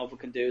seen what Marvel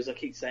can do. As I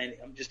keep saying,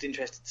 I'm just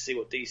interested to see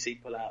what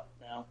DC pull out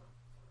now.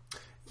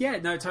 Yeah,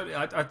 no, totally.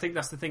 I think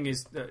that's the thing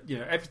is that,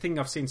 everything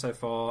I've seen so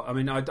far, I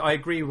mean, I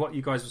agree with what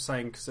you guys were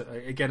saying, because,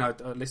 again, I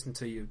listened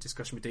to your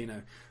discussion with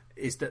Dino,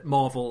 is that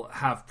Marvel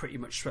have pretty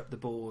much swept the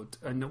board,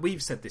 and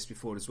we've said this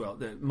before as well,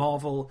 that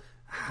Marvel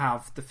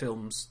have the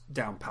films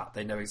down pat.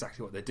 They know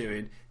exactly what they're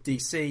doing.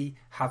 DC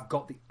have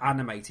got the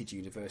animated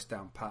universe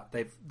down pat.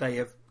 They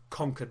have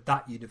conquered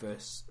that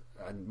universe,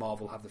 and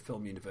Marvel have the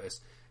film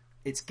universe.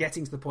 It's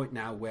getting to the point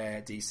now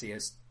where DC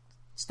is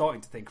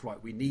starting to think,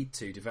 right, we need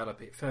to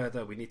develop it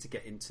further. We need to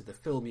get into the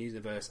film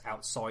universe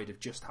outside of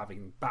just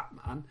having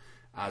Batman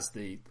as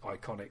the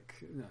iconic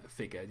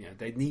figure.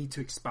 They need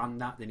to expand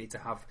that. They need to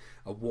have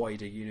a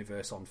wider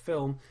universe on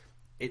film.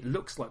 It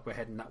looks like we're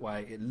heading that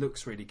way. It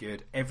looks really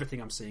good.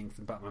 Everything I'm seeing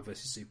from Batman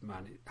vs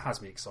Superman, it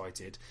has me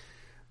excited.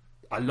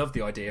 I love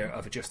the idea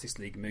of a Justice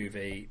League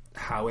movie.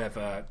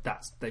 However,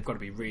 they've got to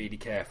be really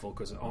careful,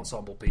 because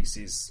ensemble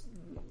pieces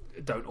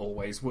don't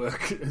always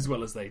work as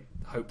well as they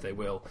hope they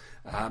will.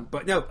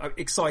 But no,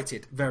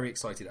 excited, very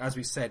excited. As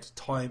we said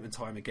time and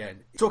time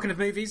again. Talking of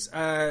movies,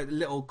 a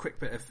little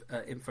quick bit of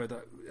info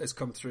that has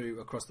come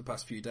through across the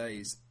past few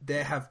days.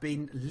 There have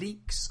been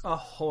leaks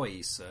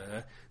ahoy,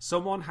 sir.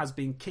 Someone has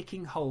been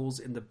kicking holes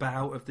in the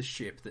bow of the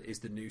ship that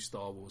is the new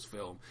Star Wars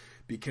film,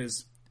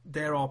 because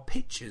there are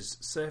pictures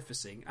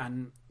surfacing,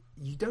 and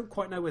you don't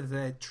quite know whether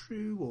they're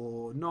true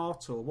or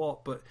not or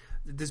what, but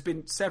there's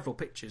been several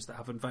pictures that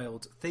have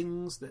unveiled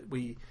things that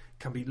we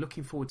can be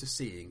looking forward to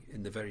seeing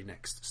in the very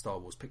next Star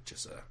Wars picture,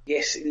 sir.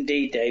 Yes,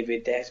 indeed,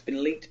 David. There's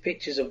been leaked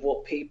pictures of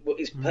what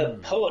is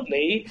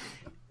purportedly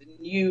the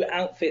new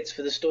outfits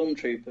for the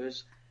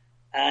Stormtroopers,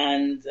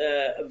 and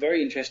a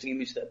very interesting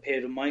image that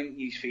appeared on my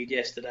newsfeed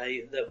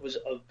yesterday that was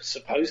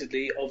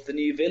supposedly of the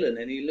new villain,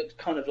 and he looked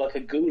kind of like a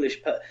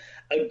ghoulish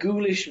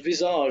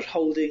visage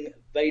holding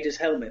Vader's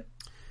helmet,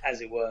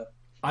 as it were.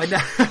 I know.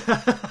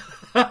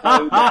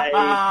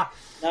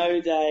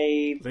 No,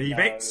 Dave. Leave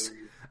it.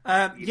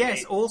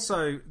 Yes.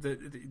 Also,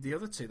 the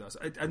other two, though,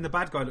 and the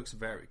bad guy looks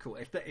very cool.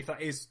 If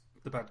that is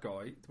the bad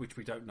guy, which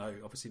we don't know.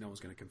 Obviously, no one's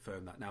going to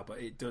confirm that now, but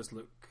it does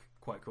look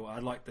quite cool. I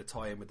like the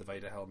tie-in with the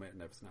Vader helmet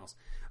and everything else.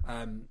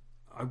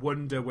 I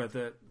wonder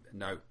whether...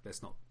 No,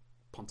 let's not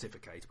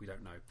pontificate. We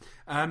don't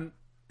know.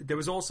 There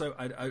was also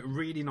a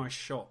really nice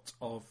shot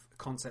of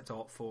concept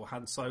art for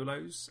Han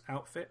Solo's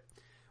outfit,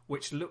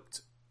 which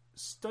looked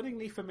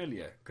stunningly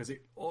familiar because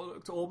it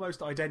looked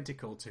almost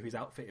identical to his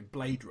outfit in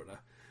Blade Runner.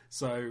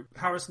 So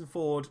Harrison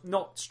Ford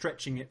not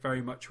stretching it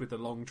very much with the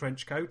long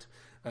trench coat.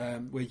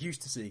 We're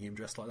used to seeing him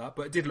dressed like that,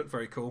 but it did look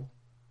very cool.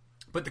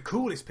 But the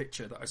coolest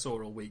picture that I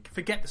saw all week,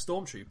 forget the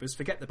Stormtroopers,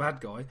 forget the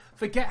bad guy,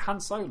 forget Han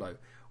Solo,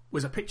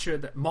 was a picture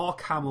that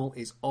Mark Hamill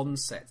is on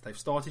set. They've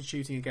started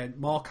shooting again.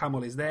 Mark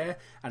Hamill is there,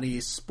 and he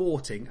is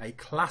sporting a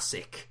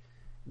classic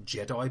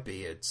Jedi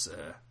beard,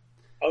 sir.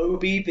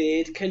 Obi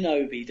beard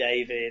Kenobi,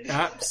 David.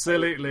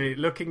 Absolutely,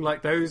 looking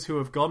like those who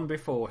have gone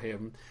before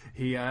him.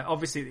 He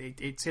obviously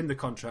it's in the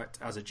contract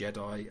as a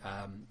Jedi.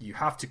 You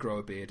have to grow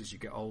a beard as you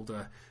get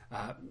older,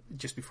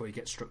 just before you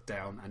get struck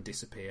down and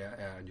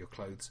disappear, and your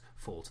clothes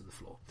fall to the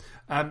floor.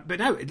 But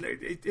no,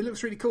 it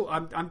looks really cool.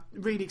 I'm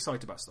really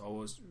excited about Star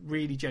Wars.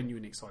 Really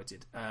genuinely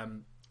excited.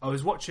 I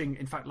was watching,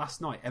 in fact,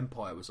 last night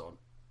Empire was on.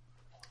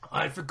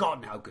 I had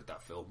forgotten how good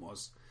that film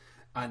was.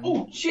 And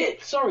oh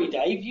shit! Sorry,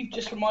 Dave. You've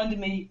just reminded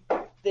me.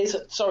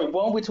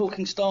 While we're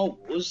talking Star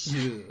Wars,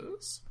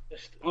 yes,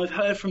 I've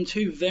heard from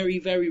two very,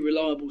 very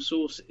reliable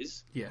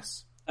sources.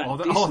 Yes, are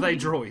they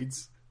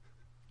droids?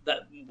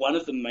 That one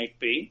of them may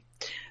be.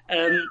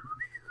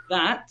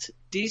 That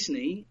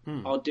Disney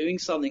are doing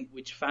something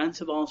which fans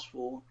have asked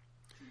for.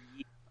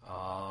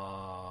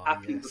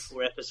 Happening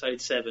before Episode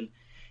 7.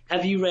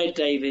 Have you read,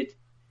 David?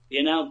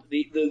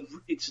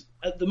 It's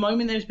at the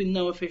moment there's been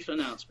no official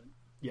announcement.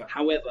 Yeah.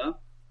 However,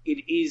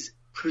 it is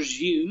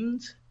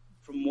presumed,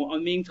 from what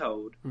I'm being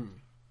told,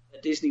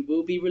 that Disney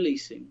will be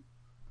releasing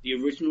the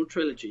original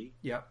trilogy,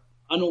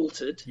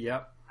 unaltered,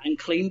 and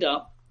cleaned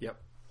up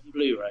on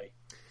Blu-ray.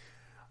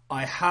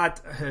 I had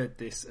heard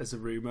this as a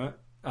rumour.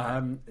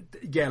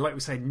 Like we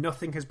say,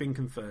 nothing has been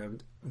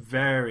confirmed.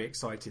 Very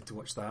excited to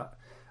watch that.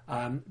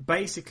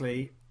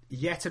 Basically,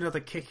 yet another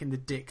kick in the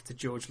dick to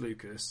George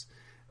Lucas.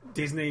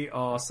 Disney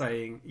are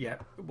saying,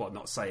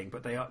 not saying,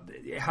 but they are.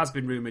 It has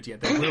been rumoured.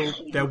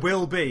 There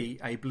will be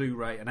a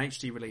Blu-ray, an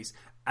HD release,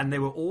 and they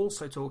were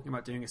also talking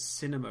about doing a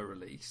cinema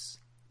release,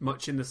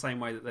 much in the same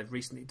way that they've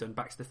recently done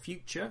Back to the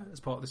Future as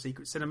part of the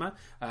Secret Cinema,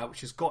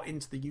 which has got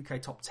into the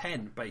UK top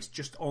 10 based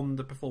just on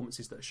the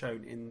performances that are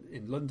shown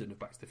in London of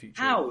Back to the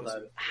Future. How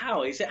though?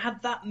 How is it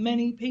had that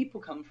many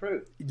people come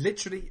through?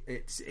 Literally,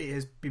 it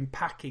has been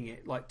packing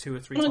it like 2 or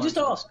 3 times. Can I just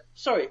ask?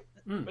 Sorry,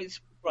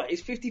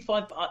 it's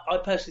 55. I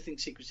personally think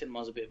Secret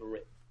Cinema is a bit of a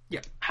rip.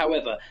 Yeah.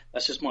 However,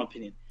 that's just my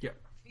opinion. Yeah.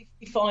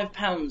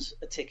 £55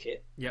 a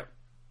ticket. Yep.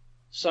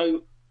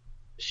 So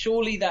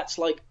surely that's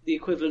like the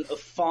equivalent of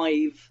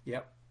 5.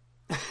 Yep.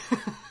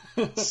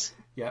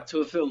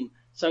 To a film.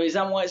 So is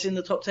that why it's in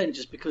the top 10?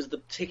 Just because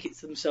the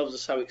tickets themselves are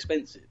so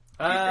expensive?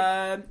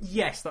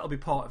 Yes, that'll be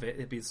part of it.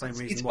 It'd be the same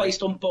reason. It's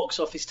based on box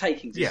office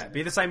takings. Yeah, it'd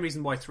be the same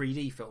reason why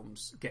 3D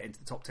films get into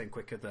the top 10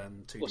 quicker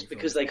than 2D films.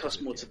 Because they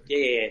cost more to.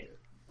 Yeah.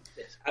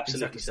 Yes,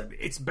 absolutely. Exactly.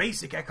 It's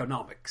basic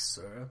economics,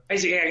 sir.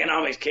 Basic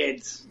economics,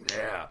 kids.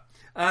 Yeah.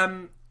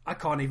 I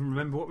can't even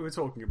remember what we were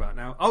talking about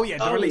now. Oh yeah,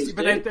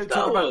 they're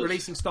talking about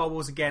releasing Star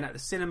Wars again at the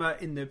cinema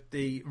in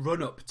the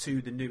run-up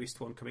to the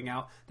newest one coming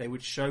out. They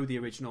would show the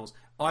originals.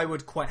 I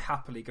would quite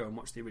happily go and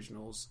watch the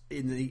originals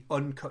in the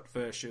uncut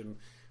version,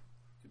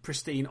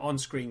 pristine,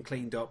 on-screen,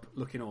 cleaned up,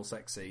 looking all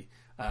sexy.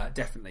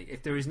 Definitely.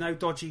 If there is no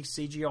dodgy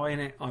CGI in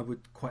it, I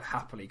would quite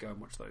happily go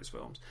and watch those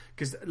films.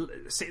 Because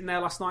sitting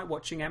there last night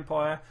watching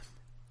Empire,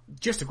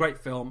 just a great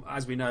film,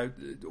 as we know.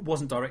 It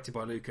wasn't directed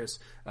by Lucas,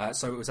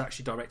 so it was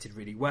actually directed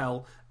really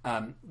well.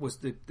 Was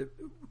the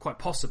quite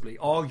possibly,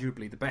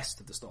 arguably, the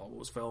best of the Star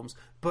Wars films.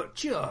 But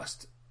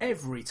just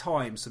every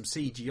time some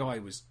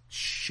CGI was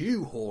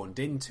shoehorned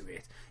into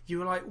it, you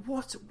were like,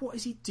 "What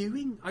is he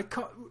doing? I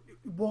can't.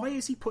 Why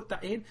has he put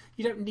that in?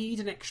 You don't need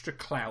an extra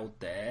cloud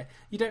there.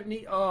 You don't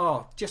need.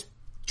 Just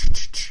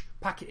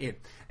pack it in."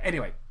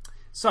 Anyway.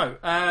 So,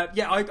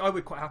 I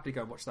would quite happily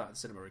go and watch that at the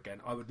cinema again.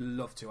 I would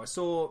love to. I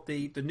saw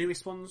the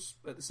newest ones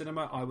at the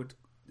cinema. I would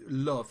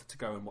love to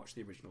go and watch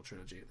the original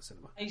trilogy at the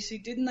cinema. You see,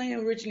 didn't they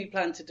originally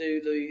plan to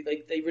do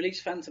they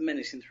released Phantom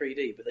Menace in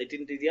 3D, but they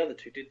didn't do the other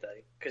two, did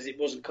they? Because it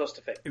wasn't cost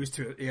effective. It was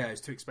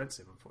too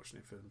expensive,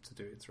 unfortunately, for them to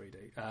do it in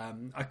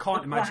 3D. I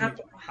can't imagine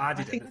it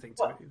added anything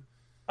to it.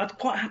 I'd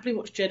quite happily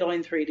watch Jedi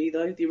in 3D,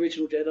 though, the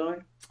original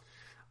Jedi.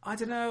 I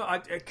don't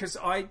know, because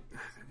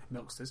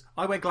milksters,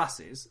 I wear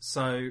glasses,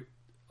 so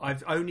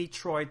I've only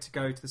tried to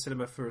go to the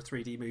cinema for a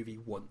 3D movie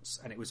once,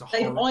 and it was a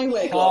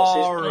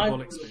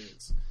horrible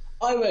experience.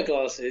 I wear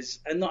glasses,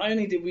 and not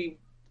only did we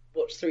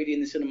watch 3D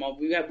in the cinema,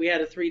 we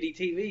had a 3D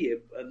TV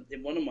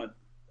in one of my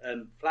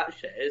flat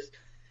shares,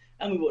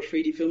 and we watch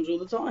 3D films all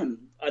the time.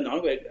 And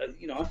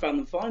I found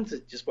them fine to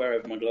just wear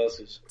over my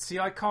glasses. See,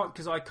 I can't,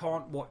 because I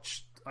can't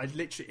watch I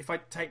literally, if I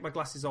take my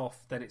glasses off,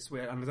 then it's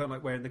weird, and I don't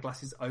like wearing the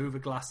glasses over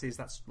glasses.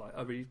 That's like,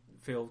 I really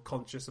feel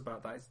conscious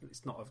about that.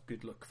 It's not a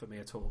good look for me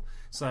at all.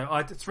 So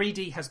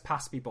 3D has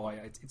passed me by.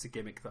 It's a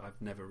gimmick that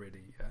I've never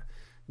really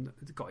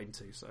got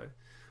into. So,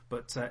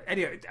 but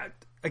anyway,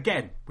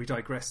 again, we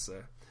digress,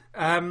 sir.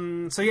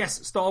 So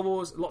yes, Star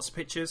Wars, lots of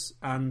pictures,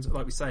 and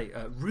like we say,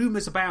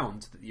 rumours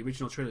abound that the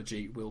original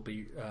trilogy will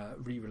be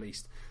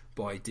re-released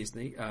by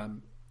Disney,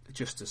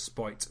 just to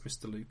spite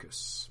Mr.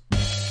 Lucas.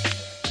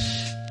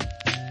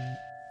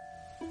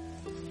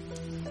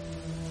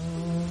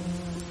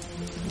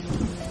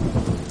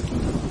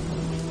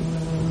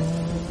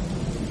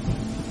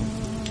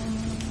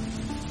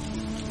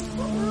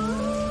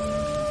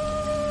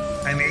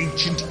 An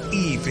ancient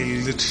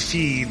evil that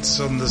feeds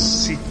on the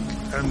sick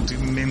and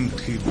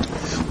demented,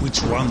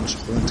 which once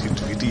haunted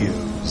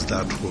videos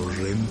that were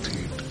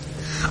rented,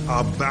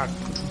 are back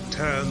to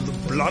turn the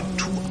blood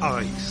to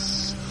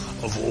ice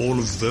of all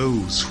of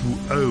those who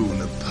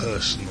own a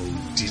personal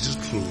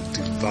digital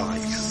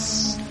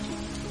device.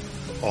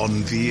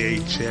 On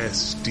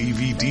VHS,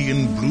 DVD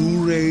and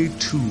Blu-ray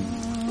too.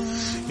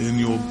 In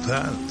your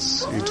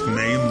pants, it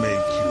may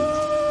make you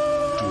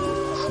do a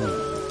poo.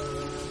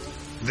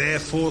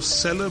 Therefore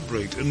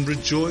celebrate and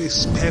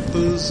rejoice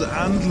Peppers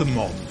and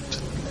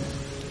Lamont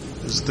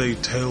as they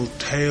tell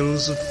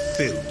tales of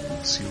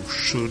films you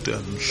should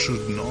and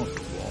should not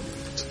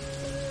want.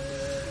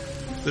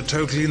 The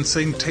Totally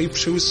Insane Tape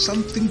Show is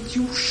something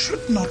you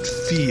should not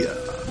fear.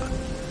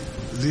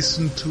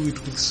 Listen to it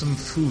with some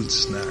food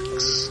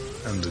snacks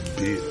and a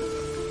beer.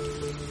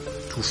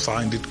 To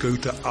find it, go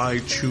to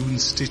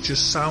iTunes, Stitcher,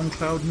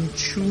 SoundCloud, and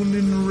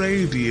TuneIn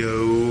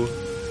Radio.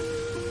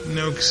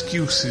 No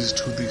excuses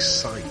to these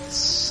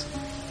sites.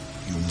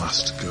 You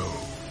must go.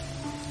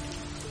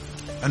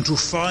 And to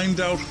find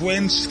out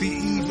whence the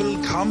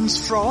evil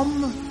comes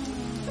from,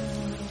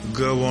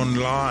 go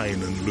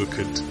online and look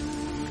at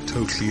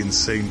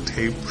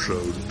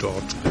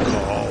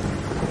TotallyInsaneTapeShow.com.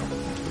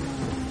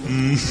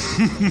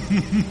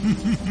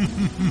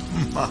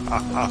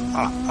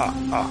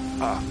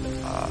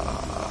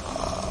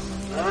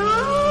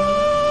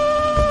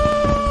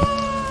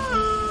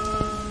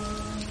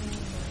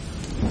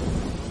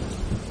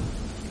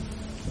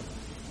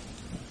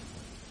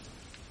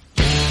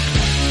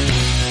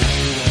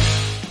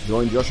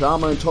 Join Josh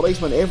Armour and Todd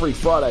Eastman every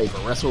Friday for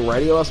Wrestle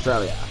Radio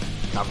Australia,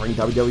 covering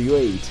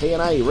WWE,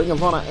 TNA, Ring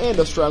of Honor and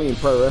Australian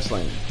Pro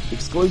Wrestling.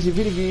 Exclusive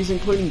interviews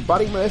including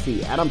Buddy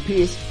Murphy, Adam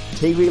Pearce,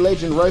 TV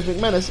legend Rose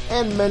McManus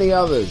and many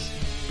others.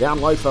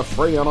 Download for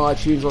free on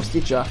iTunes or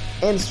Stitcher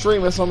and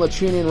stream us on the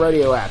TuneIn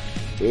Radio app.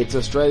 It's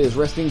Australia's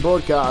wrestling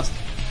broadcast.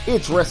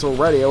 It's Wrestle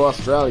Radio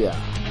Australia.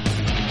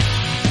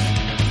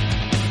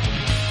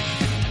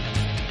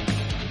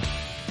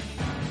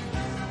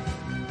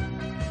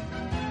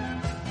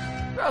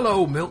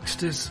 Hello,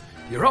 Milksters.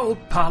 Your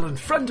old pal and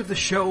friend of the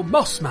show,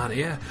 Mossman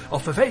here,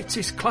 off of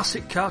 80s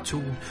classic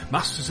cartoon,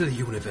 Masters of the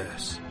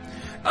Universe.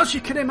 As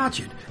you can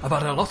imagine, I've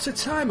had a lot of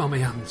time on my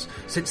hands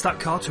since that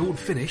cartoon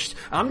finished,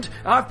 and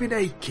I've been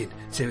aching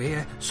to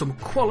hear some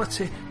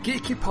quality,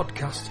 geeky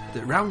podcast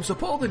that rounds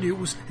up all the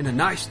news in a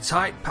nice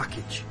tight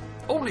package.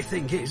 Only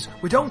thing is,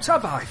 we don't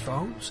have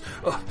iPhones.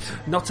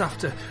 Not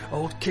after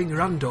old King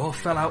Randor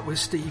fell out with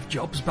Steve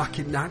Jobs back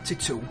in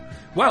 '92.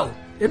 Well,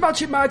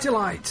 imagine my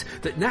delight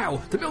that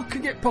now the Milk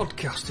and Get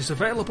podcast is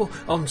available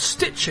on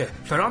Stitcher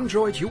for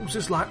Android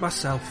users like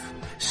myself.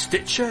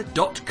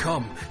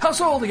 Stitcher.com has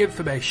all the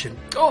information.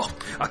 Oh,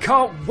 I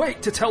can't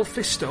wait to tell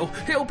Fisto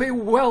he'll be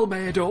well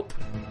made up.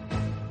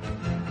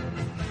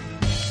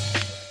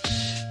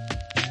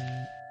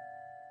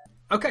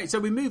 Okay, so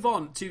we move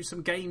on to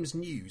some games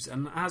news,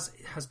 and as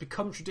has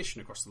become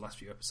tradition across the last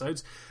few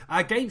episodes,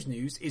 our games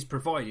news is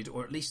provided,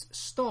 or at least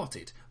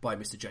started, by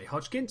Mr. Jay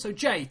Hodgkin. So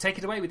Jay, take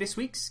it away with this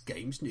week's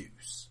games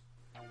news.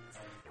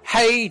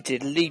 Hey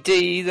diddly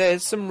dee,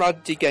 there's some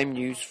ruddy game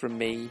news from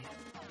me.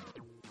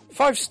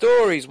 5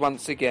 stories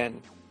once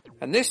again,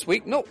 and this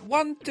week not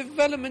one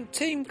development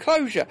team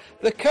closure.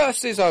 The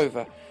curse is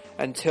over.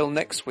 Until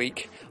next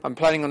week, I'm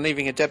planning on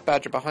leaving a dead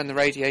badger behind the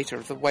radiator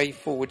of the Way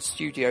Forward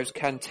Studios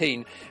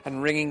canteen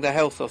and ringing the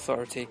health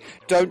authority.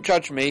 Don't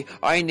judge me,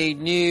 I need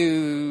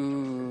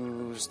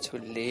news to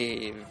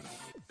live.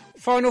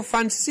 Final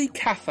Fantasy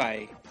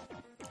Cafe.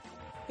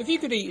 If you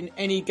could eat in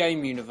any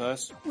game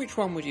universe, which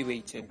one would you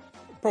eat in?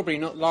 Probably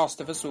not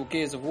Last of Us or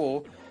Gears of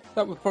War.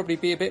 That would probably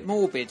be a bit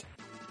morbid.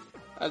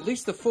 At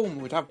least the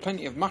former would have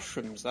plenty of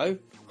mushrooms, though.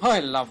 I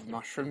love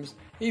mushrooms,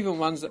 even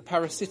ones that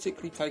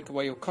parasitically take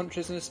away your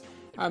consciousness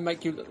and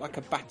make you look like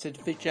a battered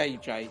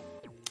vajayjay.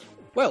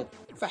 Well,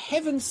 for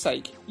heaven's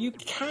sake, you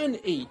can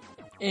eat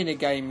in a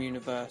game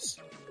universe,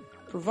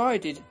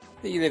 provided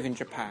that you live in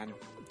Japan.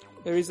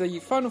 There is a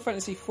Final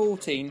Fantasy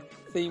XIV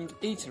themed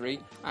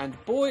eatery,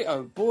 and boy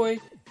oh boy,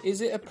 is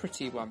it a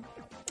pretty one.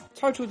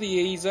 Titled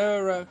the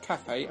Izura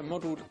Cafe and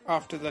modelled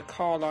after the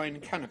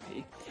Carline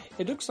Canopy,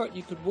 it looks like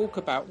you could walk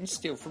about and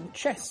steal from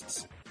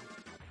chests.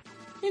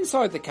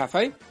 Inside the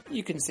cafe,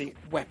 you can see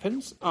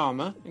weapons,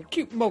 armour and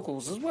cute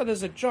moggles, as well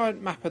as a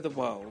giant map of the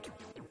world.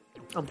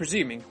 I'm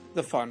presuming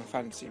the Final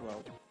Fantasy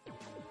world.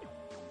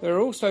 There are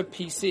also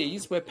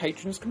PCs where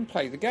patrons can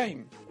play the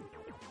game.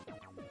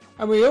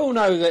 And we all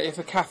know that if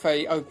a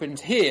cafe opened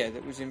here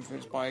that was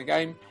influenced by a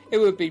game, it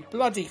would be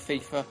bloody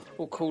FIFA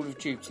or Call of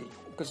Duty,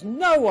 because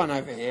no one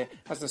over here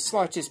has the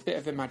slightest bit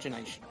of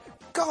imagination.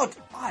 God,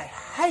 I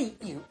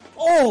hate you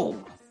all!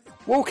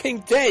 Walking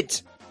Dead!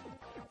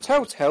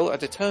 Telltale are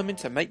determined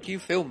to make you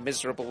feel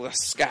miserable, the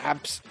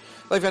scabs.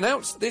 They've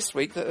announced this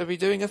week that they'll be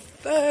doing a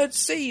 3rd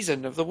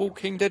season of the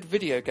Walking Dead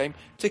video game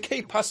to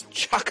keep us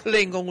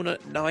chuckling all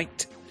at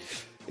night.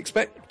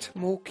 Expect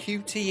more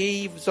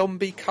QTE,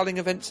 zombie culling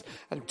events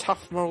and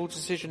tough moral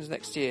decisions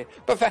next year.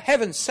 But for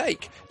heaven's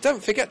sake,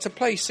 don't forget to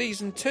play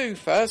Season 2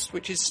 first,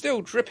 which is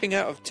still dripping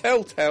out of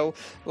Telltale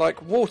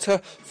like water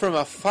from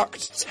a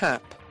fucked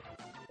tap.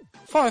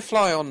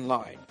 Firefly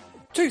Online.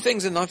 2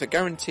 things in life are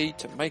guaranteed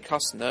to make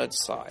us nerds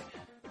sigh.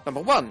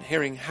 Number 1,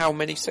 hearing how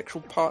many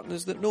sexual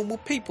partners that normal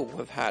people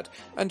have had.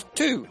 And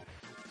 2,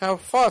 how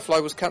Firefly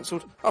was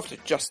cancelled after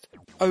just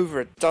over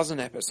a dozen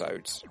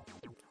episodes.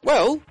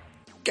 Well,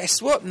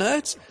 guess what,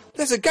 nerds?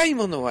 There's a game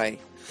on the way.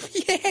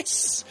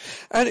 Yes!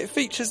 And it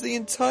features the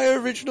entire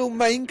original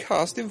main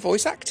cast in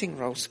voice acting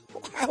roles.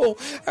 Wow,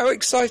 how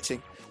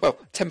exciting. Well,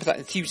 temper that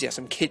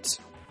enthusiasm, kids.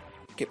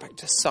 Get back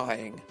to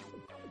sighing.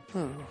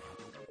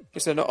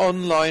 It's an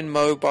online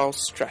mobile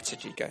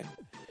strategy game.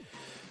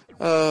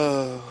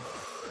 Oh.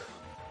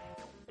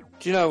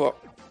 Do you know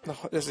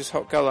what? There's this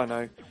hot girl I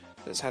know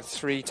that's had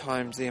 3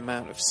 times the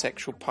amount of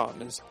sexual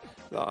partners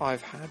that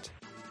I've had.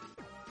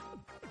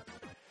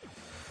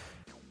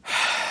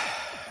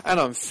 And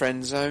I'm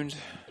friend-zoned.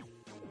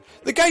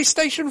 The Gay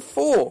Station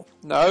 4!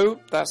 No,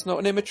 that's not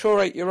an immature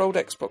 8-year-old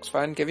Xbox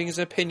fan giving his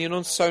opinion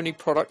on Sony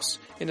products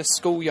in a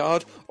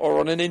schoolyard or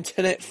on an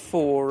internet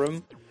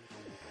forum.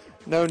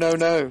 No, no,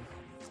 no.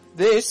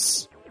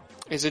 This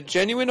is a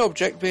genuine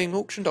object being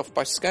auctioned off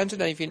by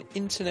Scandinavian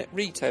internet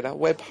retailer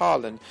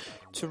Webhallen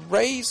to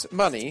raise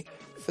money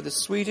for the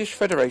Swedish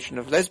Federation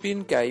of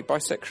Lesbian, Gay,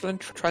 Bisexual and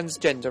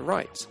Transgender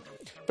Rights,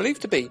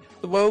 believed to be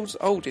the world's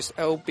oldest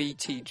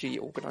LBTG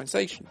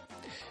organisation.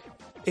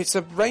 It's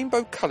a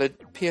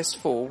rainbow-coloured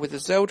PS4 with a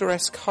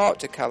Zelda-esque heart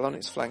decal on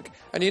its flank,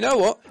 and you know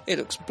what? It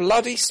looks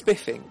bloody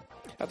spiffing.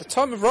 At the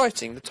time of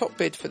writing, the top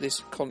bid for this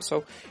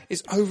console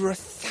is over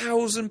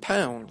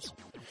 £1,000.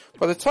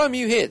 By the time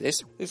you hear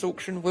this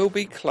auction will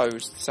be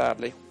closed,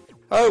 sadly.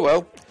 Oh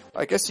well,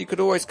 I guess you could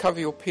always cover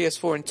your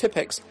PS4 in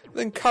Tipp-Ex,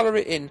 then colour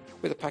it in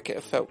with a packet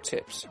of felt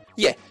tips.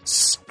 Yeah,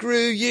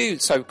 screw you,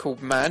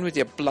 so-called man, with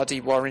your bloody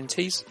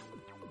warranties.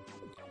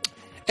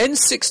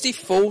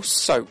 N64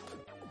 Soap.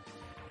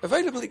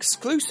 Available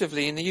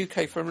exclusively in the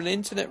UK from an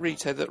internet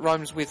retailer that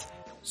rhymes with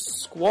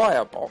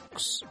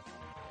Squirebox.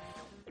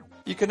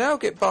 You can now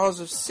get bars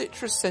of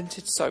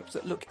citrus-scented soaps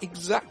that look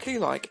exactly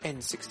like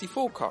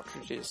N64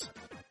 cartridges.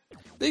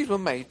 These were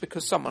made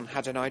because someone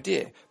had an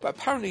idea, but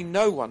apparently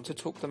no one to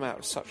talk them out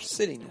of such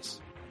silliness.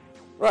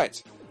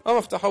 Right, I'm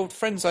off to hold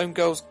Friendzone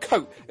Girl's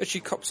coat as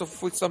she cops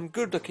off with some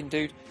good-looking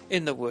dude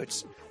in the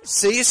woods.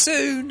 See you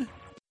soon!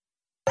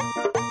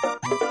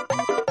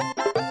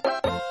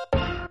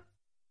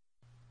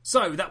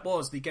 So that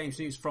was the games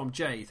news from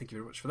Jay. Thank you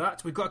very much for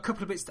that. We've got a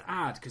couple of bits to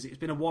add because it's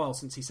been a while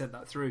since he sent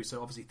that through,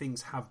 so obviously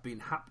things have been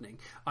happening.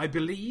 I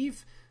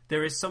believe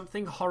there is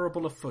something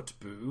horrible afoot,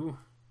 Boo.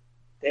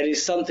 There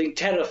is something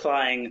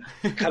terrifying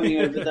coming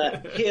over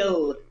the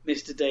hill,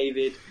 Mr.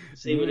 David.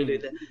 See what I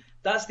did there?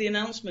 That's the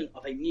announcement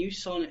of a new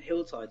Silent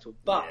Hill title,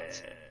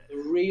 but the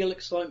real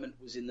excitement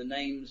was in the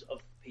names of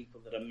the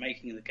people that are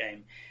making the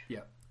game.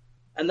 Yeah.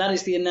 And that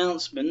is the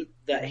announcement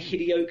that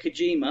Hideo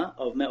Kojima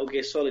of Metal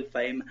Gear Solid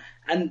fame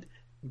and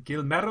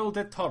Guillermo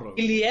del Toro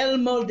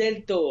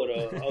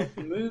of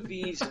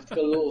movies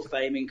galore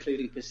fame,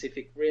 including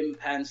Pacific Rim,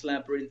 Pan's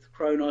Labyrinth,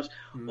 Chronos,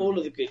 all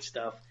of the good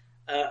stuff,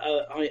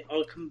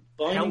 are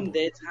combining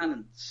their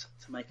talents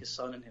to make a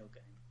Silent Hill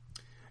game.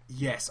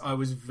 Yes, I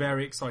was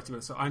very excited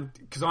about it.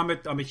 Because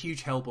I'm a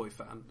huge Hellboy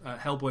fan.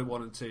 Hellboy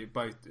 1 and 2,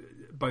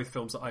 both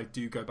films that I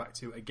do go back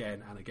to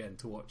again and again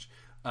to watch.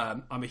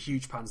 I'm a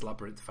huge Pan's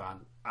Labyrinth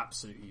fan.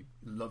 Absolutely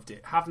loved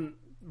it. Haven't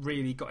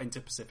really got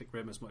into Pacific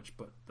Rim as much,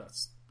 but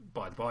that's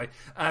by the by.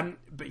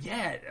 But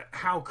yeah,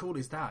 how cool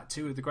is that?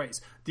 2 of the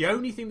greats. The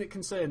only thing that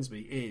concerns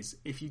me is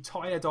if you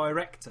tie a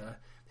director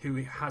who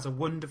has a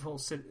wonderful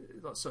sort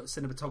of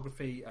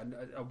cinematography and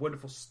a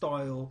wonderful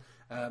style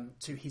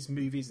to his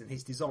movies and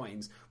his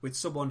designs with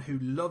someone who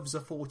loves a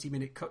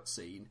 40-minute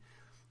cutscene.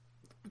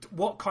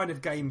 What kind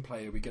of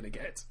gameplay are we going to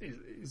get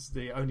is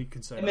the only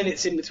concern. 10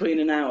 minutes in between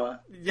an hour.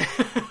 Yeah,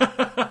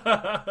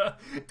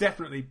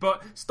 definitely.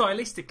 But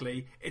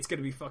stylistically, it's going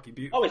to be fucking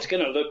beautiful. Oh, it's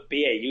going to look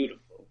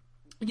beautiful.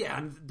 Yeah,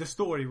 and the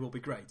story will be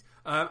great.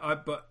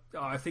 But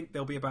I think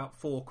there'll be about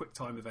 4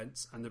 QuickTime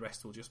events, and the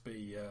rest will just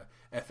be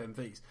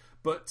FMVs.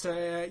 But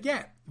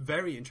yeah,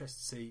 very interested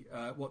to see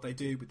what they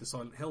do with the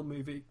Silent Hill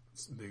movie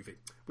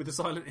with the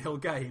Silent Hill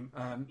game.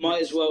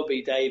 Might as well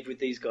be, Dave, with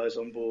these guys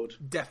on board.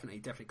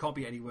 Definitely can't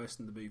be any worse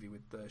than the movie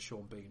with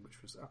Sean Bean,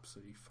 which was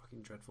absolutely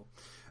fucking dreadful.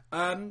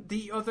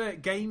 The other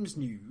games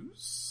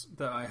news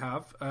that I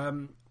have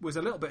was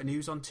a little bit of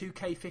news on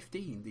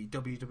 2K15, the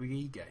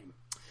WWE game.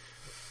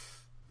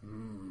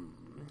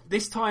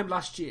 This time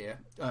last year,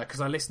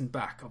 because I listened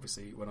back,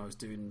 obviously, when I was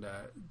doing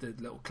the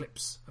little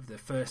clips of the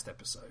first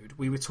episode,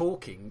 we were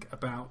talking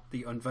about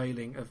the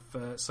unveiling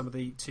of some of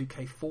the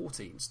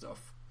 2K14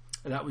 stuff.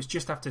 And that was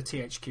just after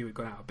THQ had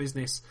gone out of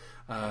business.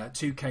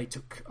 2K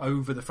took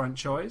over the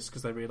franchise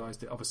because they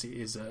realised it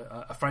obviously is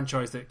a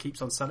franchise that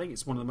keeps on selling.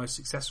 It's one of the most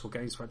successful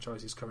games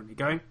franchises currently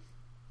going.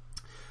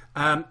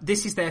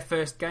 This is their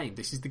first game.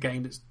 This is the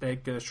game that they're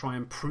going to try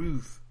and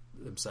prove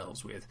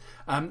themselves with.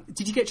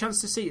 Did you get a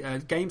chance to see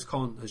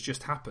Gamescom has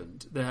just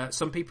happened?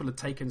 Some people had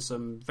taken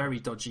some very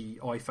dodgy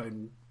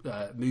iPhone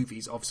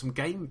movies of some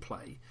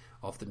gameplay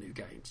of the new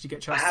game. Did you get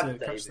a chance to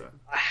catch that?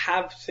 I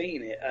have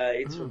seen it.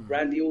 It's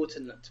Randy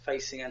Orton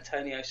facing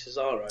Antonio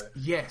Cesaro.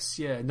 Yes,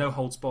 yeah, no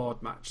holds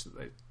barred match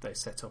that they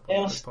set up. They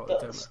are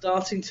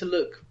starting to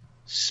look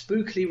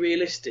spookily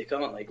realistic,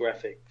 aren't they?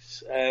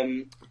 Graphics.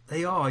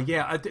 They are.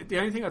 Yeah. The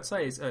only thing I'd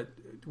say is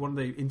one of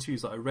the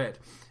interviews that I read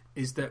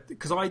is that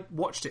because I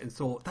watched it and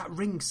thought that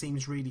ring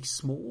seems really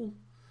small,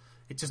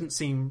 it doesn't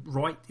seem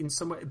right in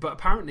some way, but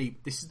apparently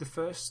this is the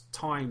first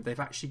time they've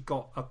actually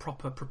got a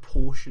proper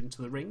proportion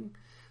to the ring,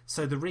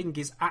 so the ring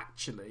is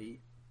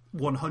actually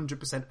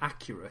 100%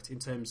 accurate in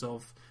terms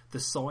of the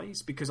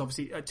size, because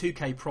obviously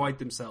 2K pride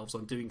themselves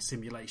on doing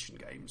simulation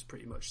games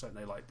pretty much, don't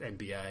they, like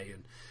NBA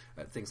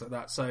and things like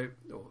that. So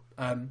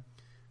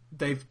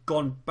they've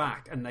gone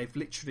back and they've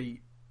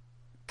literally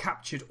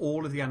captured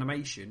all of the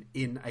animation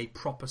in a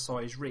proper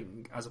size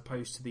ring, as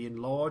opposed to the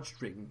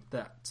enlarged ring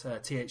that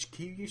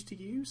THQ used to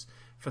use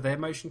for their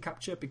motion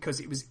capture,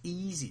 because it was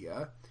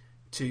easier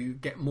to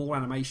get more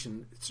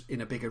animation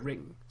in a bigger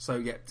ring. So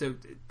yeah, so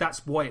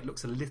that's why it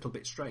looks a little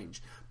bit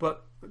strange.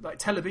 But like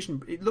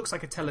television, it looks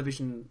like a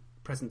television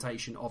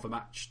presentation of a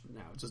match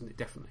now, doesn't it?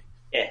 Definitely.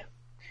 Yeah,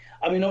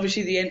 I mean,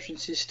 obviously the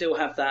entrances still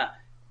have that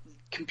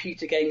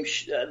computer game,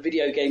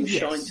 video game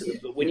shine to them,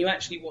 but when you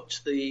actually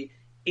watch the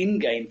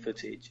in-game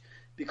footage,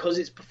 because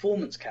it's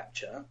performance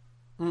capture,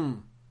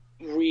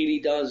 really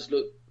does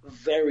look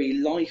very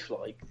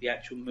lifelike, the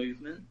actual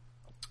movement.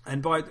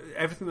 And by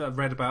everything that I've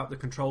read about the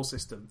control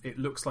system, it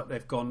looks like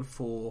they've gone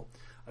for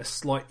a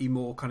slightly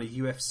more kind of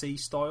UFC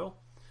style.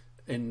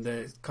 In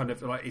the kind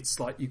of like, it's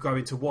like you go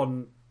into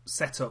one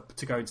setup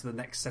to go into the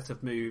next set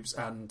of moves,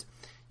 and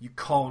you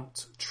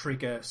can't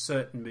trigger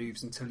certain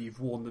moves until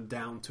you've worn them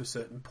down to a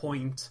certain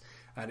point.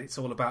 And it's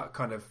all about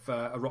kind of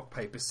a rock,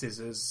 paper,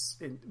 scissors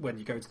when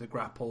you go into the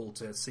grapple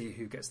to see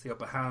who gets the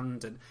upper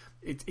hand. And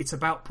it's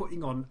about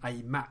putting on a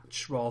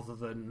match rather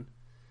than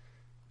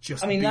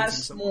just. I mean,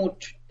 that's someone.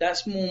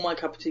 that's more my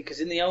cup of tea, because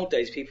in the old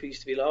days, people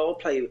used to be like, "Oh,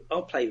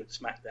 I'll play with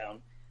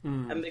SmackDown,"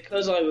 and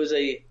because I was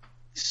a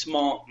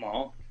smart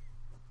mark,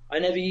 I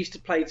never used to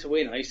play to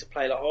win. I used to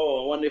play like,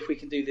 "Oh, I wonder if we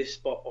can do this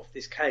spot off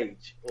this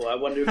cage," or "I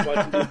wonder if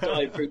I can do a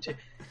dive through to."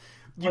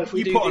 If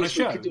we do put on this, a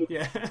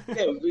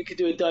show. We could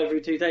do a dive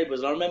through 2 tables.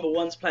 And I remember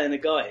once playing a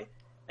guy,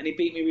 and he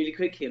beat me really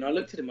quickly, and I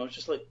looked at him, I was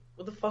just like,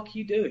 "What the fuck are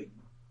you doing?"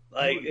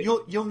 Like,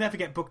 you'll never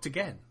get booked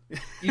again.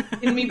 You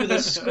hit me with a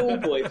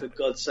schoolboy, for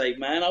God's sake,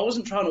 man! I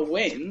wasn't trying to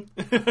win.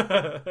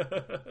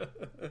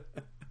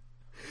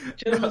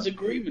 Gentleman's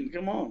agreement.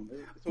 Come on.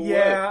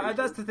 Yeah,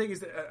 that's the thing, is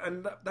that,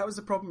 and that was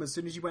the problem. As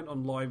soon as you went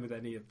online with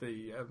any of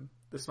the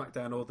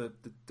SmackDown or the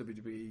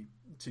WWE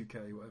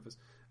 2K, whatever's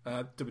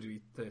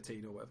WWE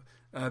 13 or whatever,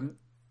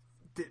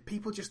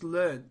 people just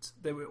learnt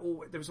there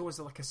was always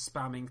like a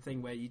spamming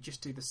thing where you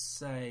just do the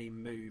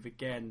same move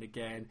again and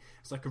again.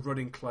 It's like a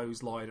running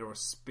clothesline or a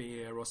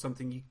spear or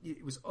something.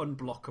 It was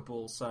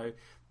unblockable, so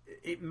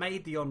it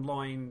made the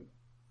online,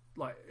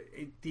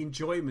 the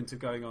enjoyment of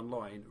going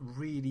online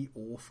really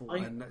awful,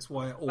 and that's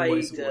why I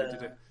always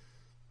avoided it.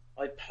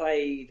 I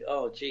played,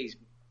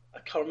 I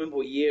can't remember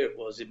what year it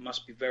was. It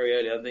must be very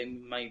early. I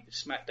think maybe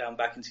SmackDown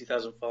back in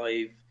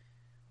 2005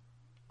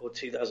 or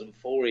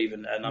 2004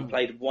 even, and I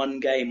played one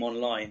game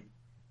online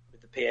with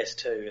the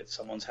PS2 at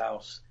someone's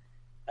house,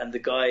 and the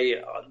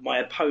guy, my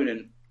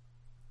opponent,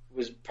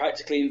 was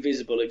practically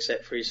invisible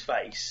except for his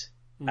face,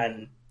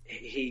 and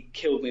he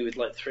killed me with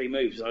like 3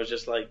 moves, and I was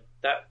just like,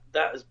 that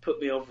has put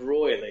me off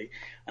royally,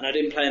 and I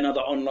didn't play another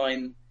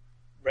online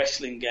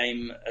wrestling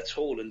game at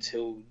all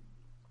until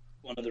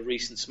one of the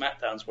recent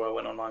SmackDowns where I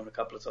went online a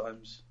couple of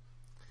times.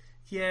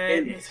 Yeah,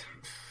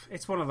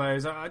 it's one of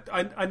those.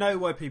 I know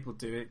why people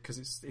do it, because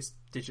it's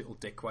digital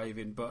dick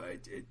waving, but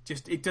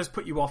it does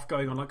put you off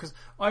going online, because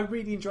I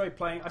really enjoy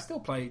playing. I still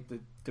play the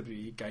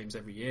WWE games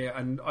every year,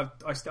 and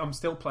I'm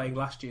still playing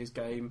last year's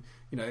game.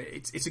 You know,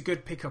 it's a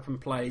good pick up and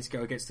play to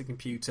go against the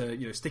computer.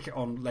 You know, stick it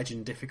on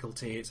legend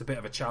difficulty. It's a bit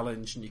of a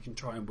challenge, and you can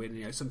try and win.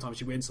 You know,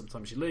 sometimes you win,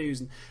 sometimes you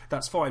lose, and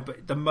that's fine.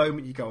 But the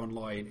moment you go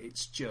online,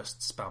 it's just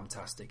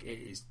spamtastic.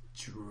 It is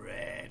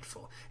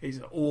dreadful. It's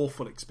an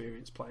awful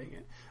experience playing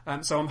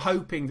it. So I'm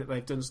hoping that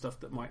they've done stuff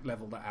that might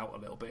level that out a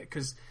little bit,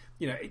 because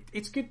you know,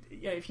 it's good.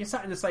 Yeah, if you're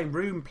sat in the same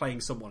room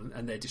playing someone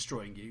and they're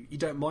destroying you, you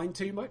don't mind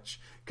too much,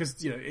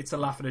 because you know it's a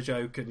laugh and a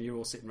joke, and you're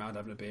all sitting around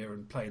having a beer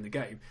and playing the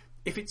game.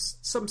 If it's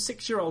some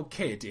 6-year-old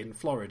kid in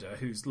Florida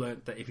who's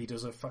learnt that if he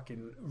does a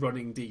fucking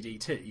running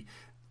DDT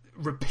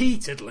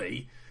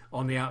repeatedly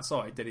on the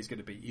outside, then he's going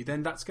to beat you,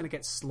 then that's going to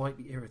get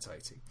slightly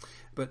irritating.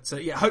 But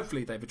yeah,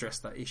 hopefully they've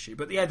addressed that issue.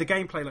 But yeah, the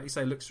gameplay, like you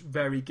say, looks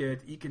very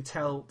good. You can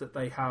tell that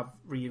they have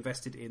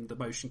reinvested in the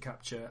motion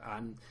capture,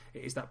 and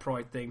it is that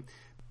Pride thing.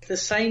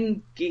 It's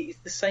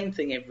the same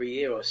thing every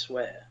year, I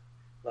swear.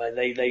 Like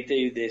they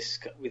do this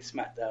with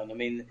SmackDown. I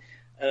mean,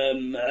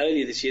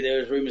 earlier this year there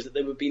was rumours that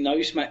there would be no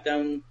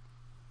SmackDown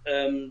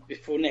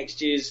before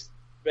next year's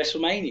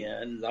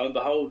WrestleMania, and lo and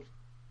behold,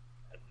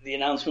 the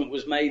announcement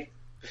was made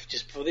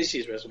just before this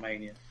year's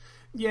WrestleMania.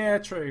 Yeah,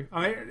 true.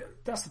 I mean,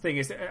 that's the thing,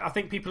 is I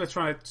think people are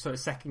trying to sort of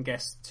second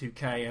guess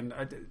 2K, and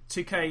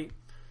 2K,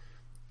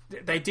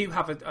 they do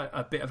have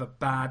a bit of a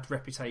bad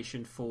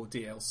reputation for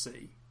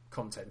DLC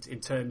content, in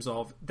terms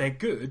of they're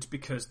good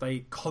because they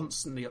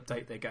constantly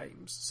update their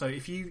games. So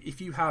if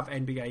you have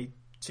NBA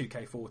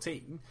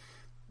 2K14,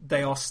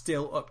 they are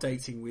still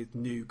updating with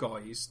new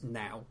guys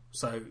now.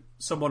 So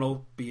someone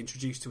will be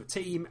introduced to a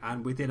team,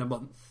 and within a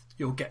month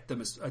you'll get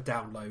them as a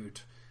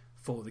download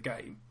for the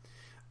game.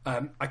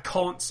 I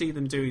can't see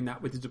them doing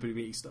that with the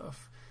WWE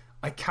stuff.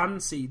 I can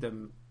see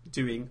them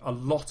doing a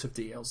lot of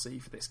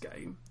DLC for this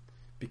game,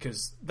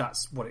 because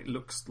that's what it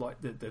looks like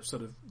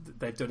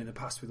they've done in the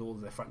past with all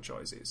of their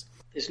franchises.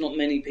 There's not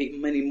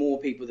many more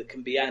people that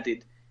can be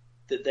added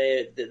that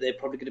they're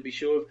probably going to be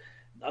sure of.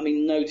 I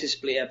mean,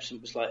 noticeably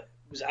absent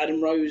was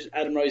Adam Rose.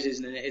 Adam Rose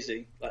isn't in it, is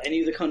he? Like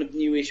any of the kind of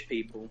newish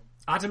people.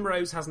 Adam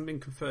Rose hasn't been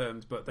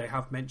confirmed, but they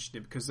have mentioned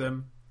it, because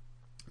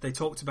they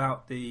talked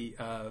about the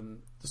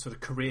sort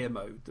of career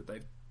mode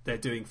that they're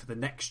doing for the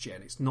next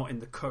gen. It's not in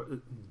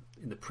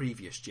the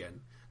previous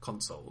gen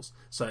consoles.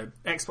 So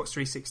Xbox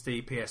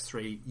 360,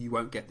 PS3, you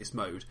won't get this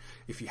mode.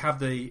 If you have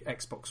the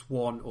Xbox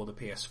One or the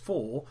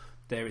PS4,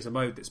 there is a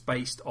mode that's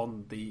based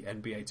on the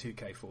NBA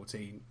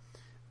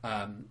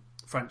 2K14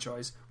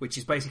 franchise, which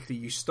is basically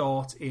you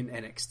start in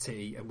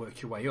NXT and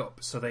work your way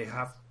up. So they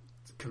have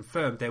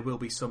confirmed there will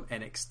be some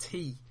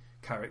NXT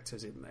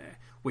characters in there,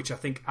 which I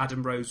think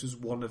Adam Rose was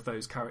one of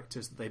those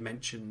characters that they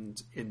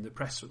mentioned in the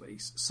press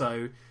release.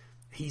 So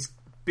he's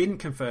been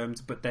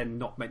confirmed, but then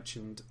not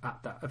mentioned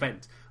at that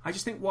event. I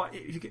just think,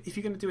 if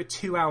you're going to do a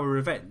 2-hour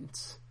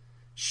event,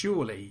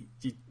 surely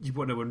you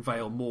want to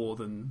unveil more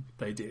than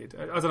they did.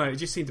 I don't know. It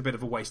just seemed a bit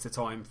of a waste of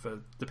time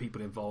for the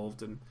people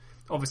involved, and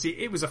obviously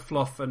it was a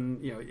fluff,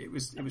 and you know it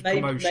was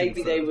promotion.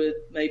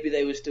 Maybe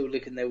they were still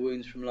licking their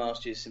wounds from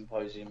last year's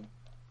symposium.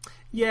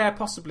 Yeah,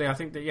 possibly. I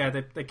think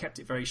that they kept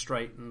it very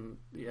straight, and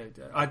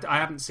I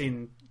haven't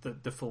seen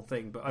the full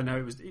thing, but I know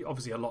it was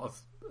obviously a lot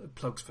of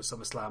plugs for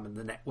SummerSlam and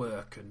the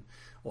network and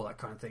all that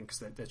kind of thing, because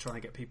they're trying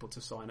to get people to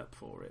sign up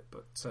for it.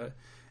 But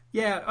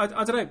yeah,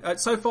 I don't know.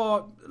 So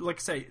far, like I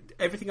say,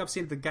 everything I've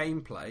seen of the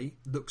gameplay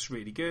looks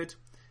really good.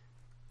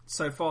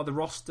 So far, the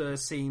roster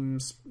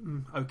seems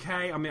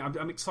okay. I mean,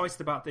 I'm excited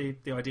about the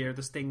idea of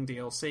the Sting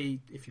DLC.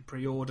 If you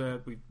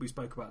pre-order, we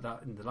spoke about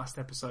that in the last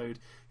episode.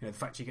 You know, the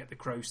fact you get the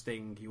Crow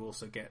Sting, you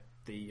also get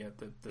the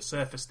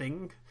Surfer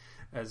Sting,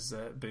 as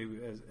Boo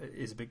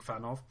is a big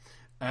fan of.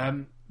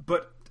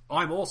 But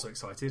I'm also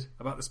excited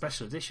about the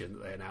special edition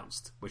that they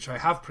announced, which I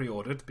have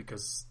pre-ordered,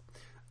 because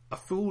a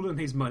fool and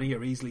his money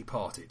are easily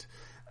parted.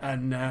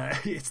 And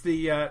it's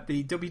the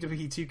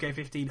WWE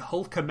 2K15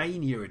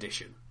 Hulkamania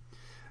edition.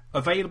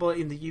 Available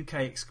in the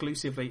UK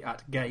exclusively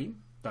at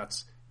Game.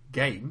 That's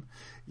Game.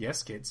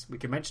 Yes, kids, we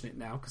can mention it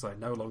now because I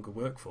no longer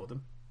work for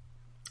them.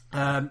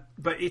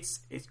 But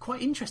it's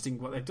quite interesting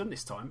what they've done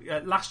this time.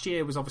 Last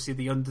year was obviously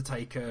the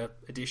Undertaker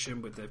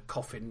edition with the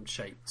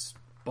coffin-shaped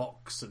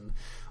box and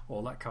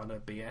all that kind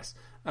of BS.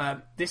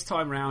 This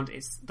time round,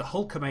 it's the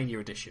Hulkamania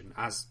edition,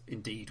 as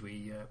indeed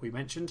we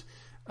mentioned.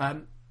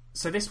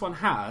 So this one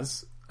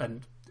has,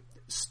 and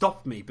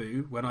stop me,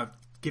 Boo, when I've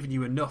given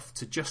you enough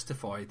to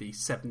justify the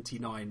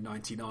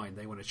 $79.99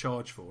 they want to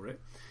charge for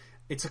it.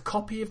 It's a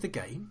copy of the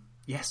game.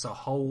 Yes, a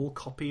whole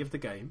copy of the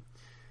game.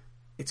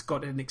 It's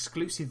got an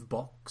exclusive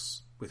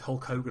box with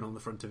Hulk Hogan on the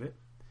front of it.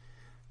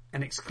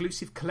 An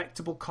exclusive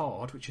collectible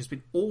card which has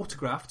been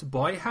autographed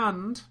by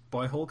hand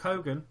by Hulk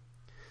Hogan.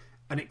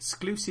 An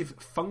exclusive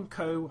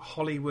Funko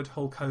Hollywood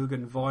Hulk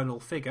Hogan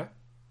vinyl figure.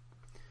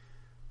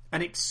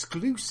 An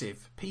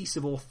exclusive piece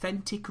of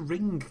authentic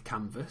ring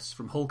canvas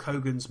from Hulk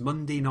Hogan's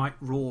Monday Night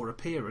Raw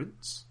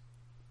appearance.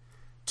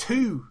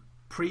 2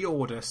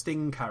 pre-order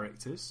Sting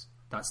characters.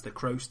 That's the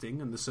Crow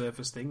Sting and the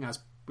Surfer Sting, as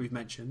we've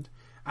mentioned.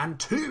 and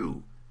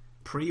 2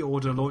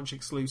 pre-order launch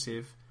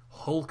exclusive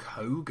Hulk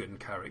Hogan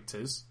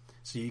characters.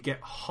 So you get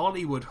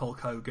Hollywood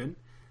Hulk Hogan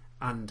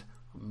and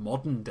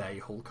modern day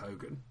Hulk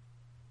Hogan.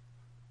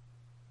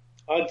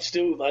 I'd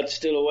still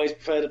always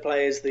prefer to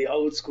play as the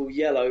old school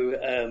yellow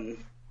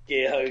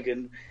gear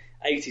Hogan,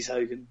 80s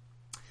Hogan.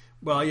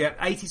 Well, yeah,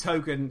 80s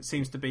Hogan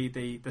seems to be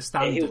the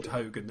standard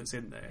Hogan that's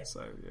in there.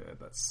 So yeah,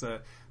 that's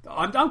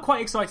I'm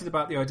quite excited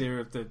about the idea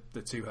of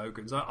the 2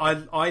 Hogans.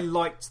 I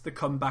liked the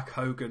comeback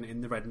Hogan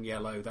in the red and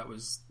yellow. That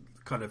was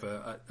kind of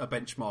a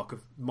benchmark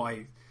of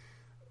my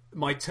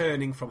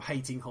turning from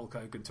hating Hulk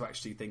Hogan to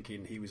actually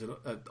thinking he was an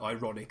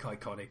ironic,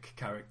 iconic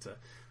character.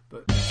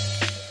 But.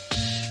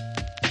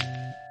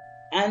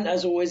 And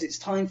as always, it's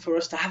time for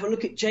us to have a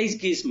look at Jay's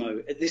Gizmo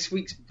at this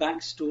week's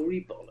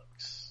Backstory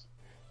Bollocks.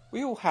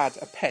 We all had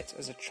a pet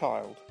as a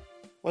child.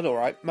 Well,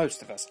 alright,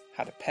 most of us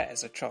had a pet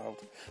as a child.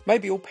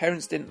 Maybe your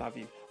parents didn't love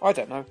you. I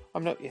don't know,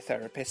 I'm not your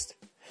therapist.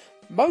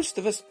 Most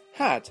of us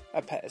had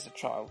a pet as a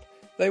child.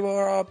 They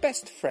were our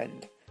best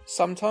friend.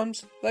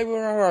 Sometimes they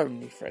were our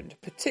only friend,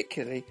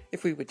 particularly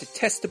if we were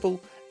detestable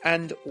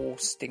and or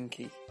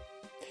stinky.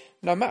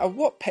 No matter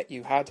what pet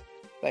you had,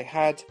 they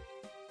had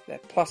their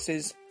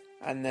pluses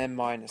and their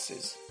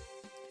minuses.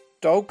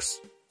 Dogs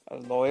are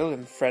loyal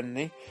and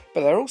friendly, but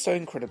they're also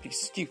incredibly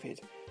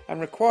stupid and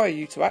require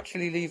you to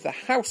actually leave the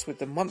house with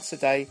them once a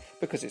day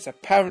because it's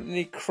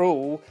apparently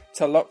cruel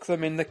to lock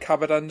them in the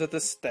cupboard under the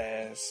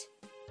stairs.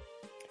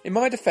 In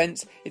my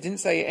defence, it didn't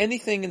say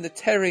anything in the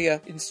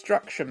terrier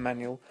instruction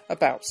manual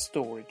about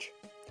storage.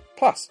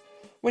 Plus,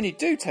 when you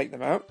do take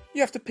them out, you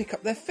have to pick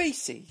up their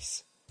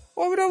faeces.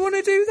 Why would I want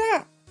to do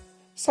that?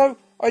 So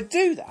I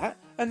do that,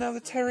 and now the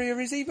terrier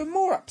is even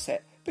more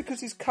upset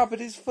because his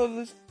cupboard is full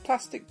of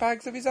plastic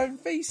bags of his own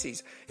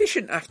faeces. He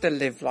shouldn't have to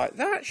live like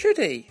that, should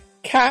he?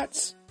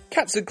 Cats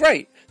are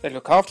great. They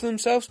look after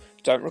themselves,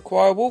 don't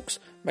require walks,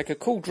 make a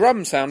cool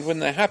drum sound when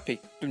they're happy.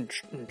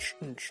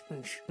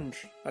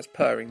 That's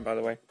purring, by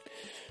the way.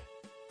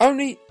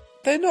 Only,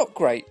 they're not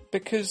great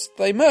because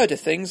they murder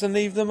things and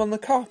leave them on the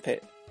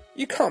carpet.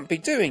 You can't be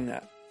doing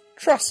that.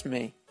 Trust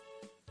me.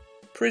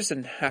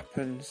 Prison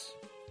happens.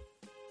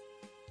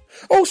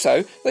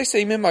 Also, they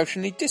seem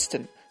emotionally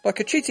distant, like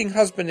a cheating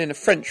husband in a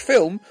French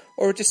film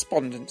or a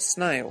despondent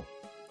snail.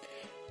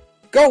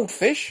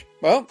 Goldfish,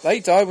 well, they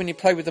die when you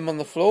play with them on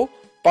the floor.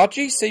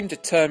 Budgies seem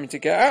determined to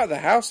get out of the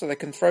house so they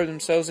can throw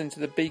themselves into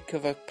the beak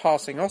of a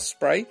passing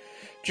osprey.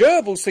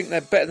 Gerbils think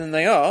they're better than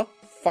they are.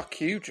 Fuck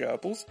you,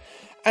 gerbils.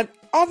 And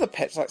other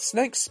pets like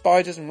snakes,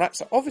 spiders and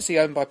rats are obviously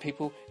owned by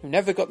people who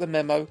never got the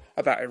memo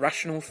about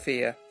irrational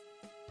fear.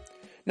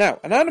 Now,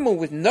 an animal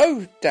with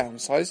no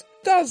downsides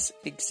does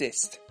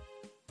exist.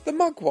 The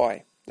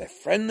Mogwai. They're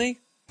friendly,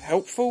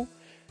 helpful,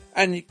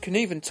 and you can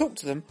even talk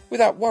to them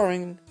without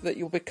worrying that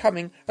you're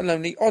becoming a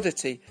lonely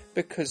oddity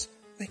because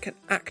they can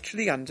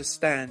actually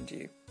understand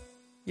you.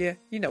 Yeah,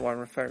 you know I'm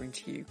referring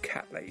to you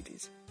cat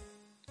ladies.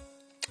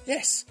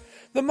 Yes,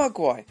 the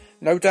Mogwai.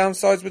 No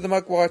downsides with the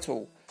Mogwai at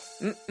all.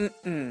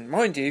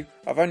 Mind you,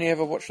 I've only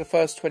ever watched the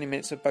first 20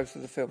 minutes of both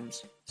of the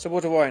films. So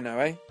what do I know,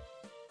 eh?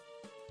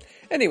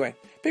 Anyway,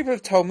 people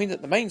have told me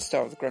that the main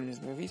star of the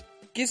Gremlins movies,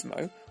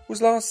 Gizmo,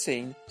 was last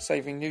seen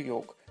saving New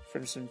York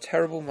from some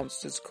terrible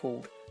monsters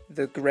called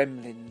the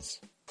Gremlins.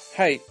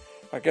 Hey,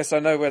 I guess I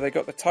know where they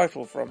got the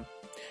title from.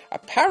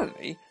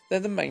 Apparently, they're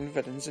the main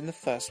villains in the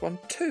first one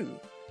too.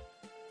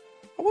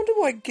 I wonder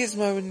why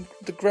Gizmo and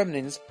the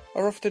Gremlins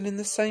are often in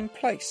the same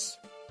place.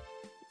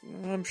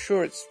 I'm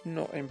sure it's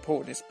not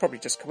important, it's probably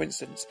just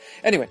coincidence.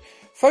 Anyway,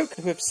 folk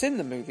who have seen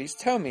the movies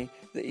tell me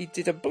that he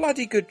did a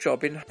bloody good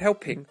job in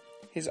helping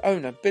his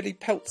owner, Billy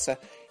Peltzer,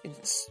 in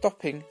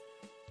stopping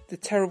the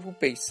terrible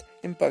beasts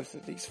in both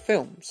of these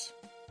films.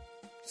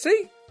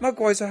 See?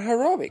 Mogwais are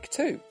heroic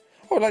too.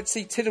 I would like to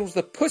see Tiddles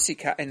the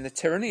pussycat in the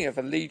tyranny of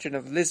a legion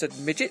of lizard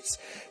midgets.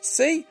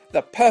 See?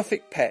 The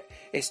perfect pet.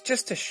 It's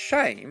just a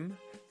shame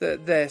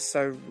that they're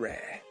so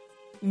rare.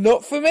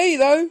 Not for me,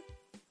 though.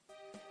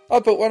 I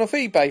bought one off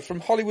eBay from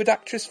Hollywood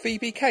actress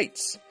Phoebe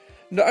Cates.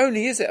 Not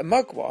only is it a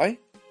Mogwai,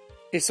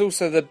 it's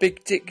also the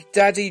big dick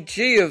daddy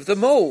G of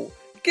them all,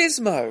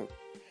 Gizmo.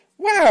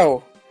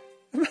 Wow!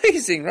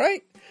 Amazing,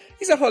 right?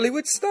 He's a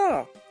Hollywood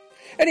star.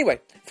 Anyway,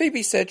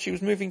 Phoebe said she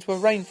was moving to a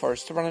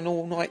rainforest to run an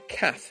all-night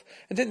calf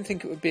and didn't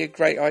think it would be a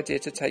great idea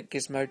to take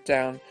Gizmo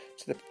down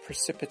to the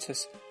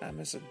precipitous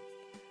Amazon.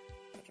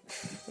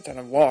 I don't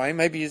know why.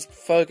 Maybe his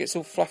fur gets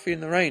all fluffy in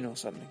the rain or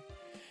something.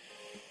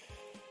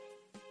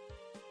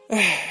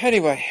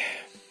 Anyway,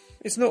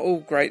 it's not all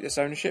great, this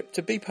ownership.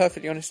 To be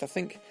perfectly honest, I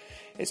think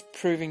it's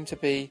proving to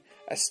be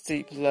a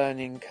steep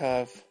learning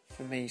curve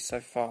for me so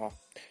far.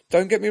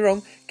 Don't get me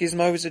wrong,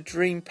 Gizmo is a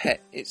dream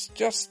pet. It's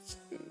just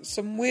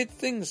some weird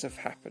things have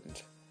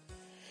happened.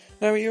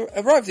 Now, he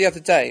arrived the other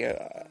day.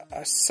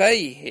 I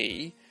say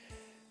he,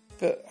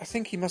 but I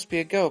think he must be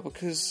a girl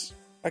because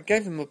I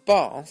gave him a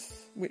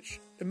bath, which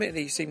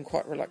admittedly he seemed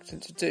quite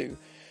reluctant to do.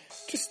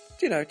 Just,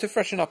 to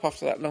freshen up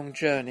after that long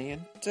journey.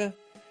 And,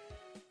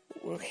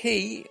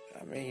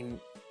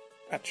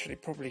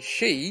 probably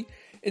she,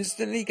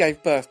 instantly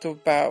gave birth to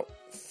about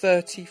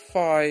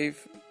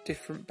 35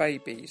 different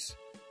babies.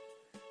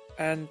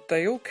 And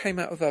they all came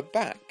out of her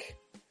back.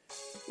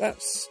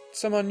 That's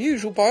some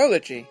unusual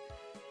biology.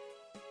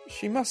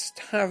 She must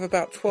have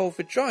about 12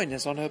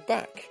 vaginas on her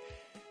back.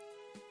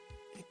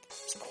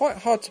 It's quite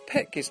hard to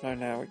pet Gizmo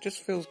now. It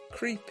just feels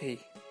creepy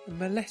and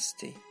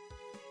molesty.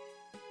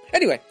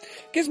 Anyway,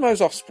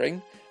 Gizmo's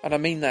offspring, and I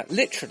mean that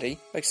literally,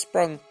 they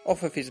sprung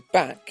off of his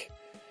back.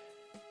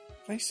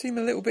 They seem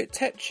a little bit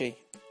tetchy.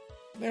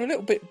 They're a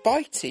little bit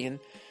bitey and,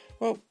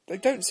 well, they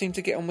don't seem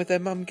to get on with their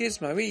mum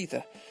Gizmo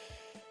either.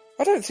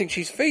 I don't think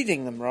she's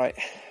feeding them right.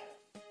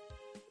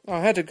 I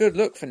had a good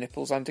look for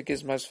nipples under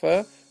Gizmo's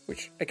fur,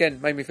 which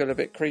again made me feel a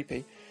bit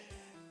creepy.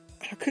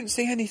 I couldn't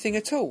see anything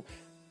at all.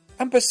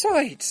 And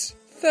besides,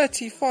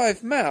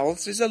 35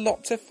 mouths is a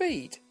lot to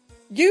feed.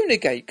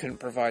 Unigate couldn't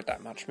provide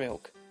that much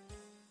milk.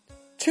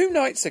 2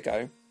 nights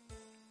ago,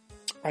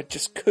 I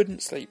just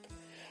couldn't sleep.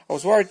 I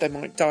was worried they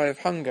might die of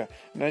hunger,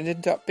 and I'd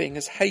end up being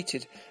as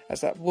hated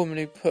as that woman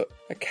who put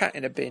a cat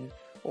in a bin,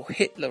 or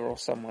Hitler or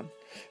someone.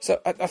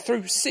 So I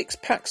threw 6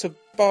 packs of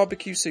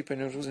barbecue super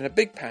noodles in a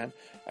big pan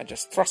and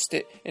just thrust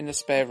it in the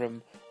spare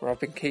room where I've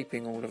been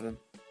keeping all of them.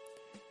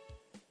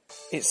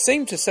 It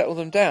seemed to settle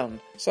them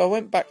down, so I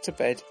went back to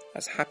bed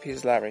as happy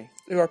as Larry,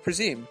 who I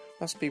presume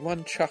must be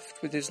one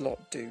chuffed with his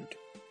lot dude.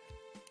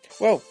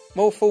 Well,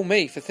 more fool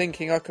me for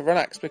thinking I could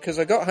relax, because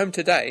I got home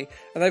today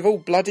and they've all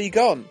bloody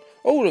gone.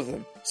 All of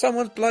them.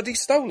 Someone's bloody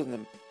stolen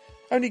them.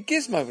 Only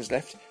Gizmo was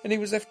left, and he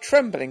was left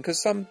trembling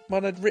because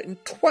someone had written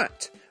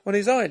twat on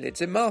his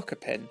eyelids in marker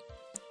pen.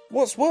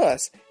 What's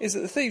worse is that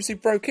the thieves who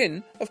broke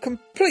in have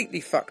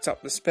completely fucked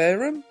up the spare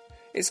room.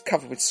 It's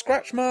covered with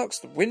scratch marks,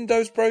 the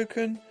window's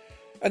broken,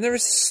 and there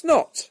is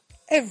snot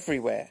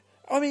everywhere.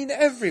 I mean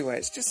everywhere.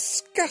 It's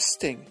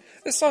disgusting.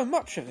 There's so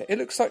much of it. It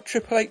looks like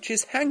Triple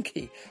H's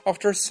hanky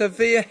after a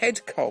severe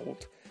head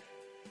cold.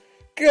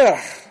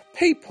 Gah,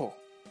 people.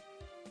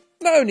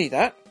 Not only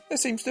that, there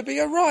seems to be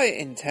a riot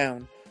in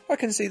town. I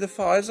can see the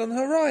fires on the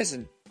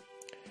horizon.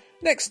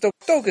 Next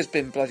dog has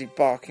been bloody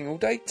barking all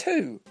day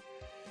too.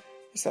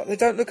 It's like they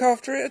don't look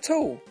after it at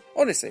all.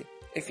 Honestly,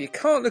 if you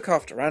can't look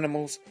after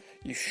animals,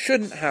 you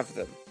shouldn't have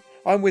them.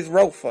 I'm with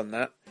Rolf on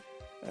that.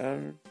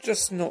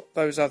 Just not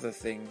those other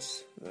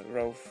things that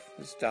Rolf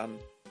has done.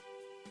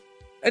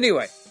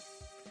 Anyway,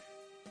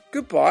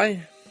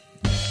 goodbye.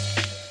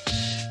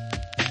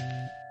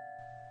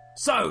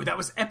 So, that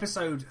was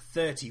episode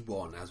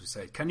 31, as we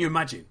said. Can you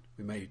imagine?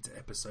 We made it to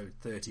episode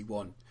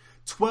 31.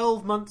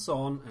 12 months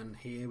on, and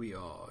here we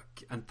are.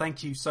 And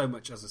thank you so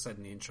much, as I said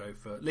in the intro,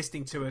 for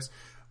listening to us.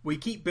 We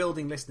keep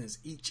building listeners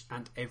each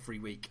and every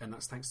week, and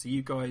that's thanks to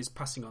you guys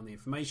passing on the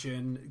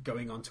information,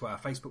 going onto our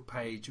Facebook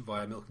page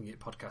via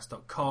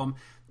milkingitpodcast.com.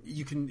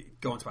 You can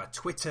go onto our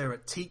Twitter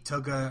at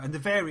TeatTugger and the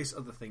various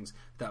other things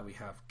that we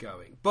have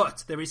going.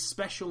 But there is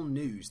special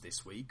news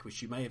this week,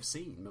 which you may have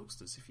seen,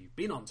 Milksters, if you've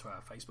been onto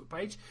our Facebook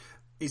page,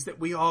 is that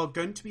we are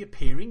going to be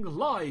appearing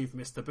live,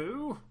 Mr.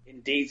 Boo.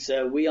 Indeed,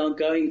 sir. We are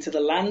going to the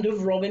land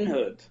of Robin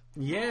Hood.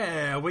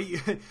 Yeah,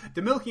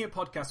 the Milking It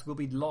podcast will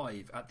be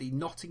live at the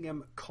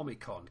Nottingham Comic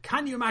Con.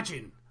 Can you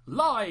imagine?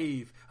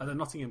 Live at the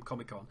Nottingham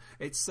Comic Con.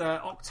 It's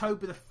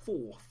October the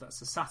 4th.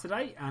 That's a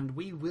Saturday, and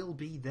we will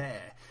be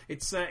there.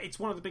 It's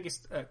one of the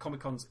biggest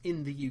Comic Cons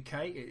in the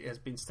UK. It has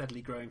been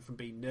steadily growing from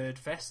being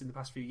Nerdfest in the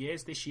past few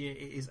years. This year,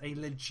 it is a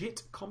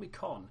legit Comic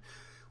Con.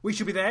 We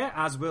shall be there,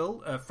 as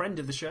will a friend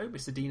of the show,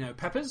 Mr. Dino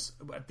Peppers,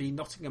 at the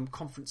Nottingham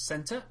Conference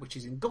Centre, which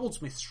is in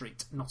Goldsmith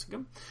Street,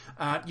 Nottingham.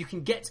 You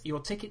can get your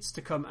tickets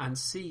to come and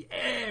see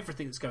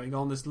everything that's going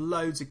on. There's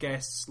loads of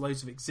guests,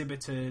 loads of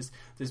exhibitors.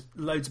 There's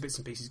loads of bits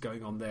and pieces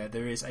going on there.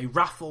 There is a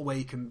raffle where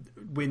you can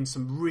win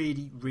some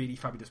really, really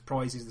fabulous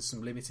prizes. There's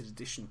some limited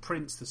edition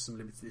prints. There's some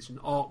limited edition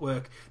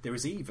artwork. There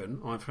is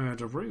even, I've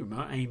heard a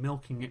rumour, a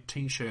Milking It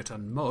t-shirt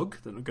and mug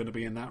that are going to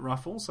be in that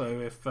raffle. So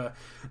if that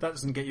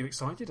doesn't get you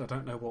excited, I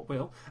don't know what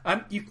will.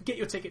 You can get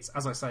your tickets,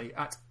 as I say,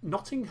 at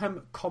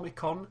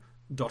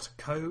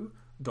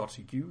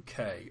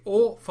nottinghamcomiccon.co.uk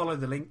or follow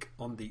the link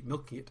on the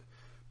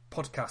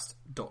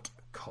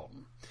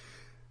milkingitpodcast.com.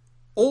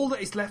 All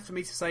that is left for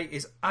me to say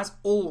is, as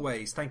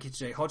always, thank you to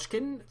Jay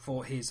Hodgkin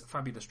for his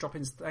fabulous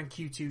drop-ins. Thank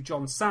you to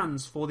John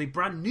Sands for the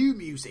brand new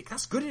music.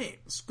 That's good, isn't it?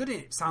 It's good,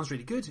 isn't it? It sounds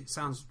really good. It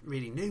sounds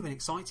really new and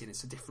exciting.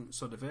 It's a different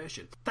sort of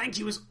version. Thank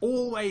you, as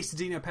always, to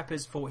Dino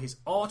Peppers for his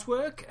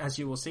artwork. As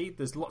you will see,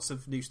 there's lots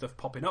of new stuff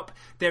popping up.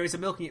 There is a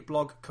Milking It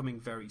blog coming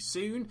very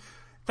soon.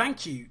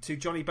 Thank you to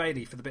Johnny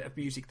Bailey for the bit of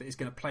music that is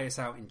going to play us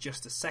out in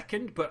just a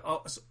second. But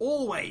as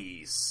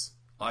always,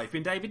 I've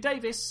been David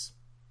Davis.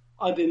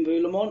 I've been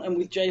Boo Lamont, and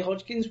with Jay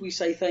Hodgkins, we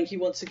say thank you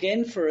once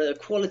again for a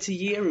quality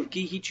year of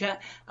geeky chat,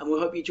 and we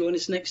hope you join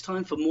us next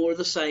time for more of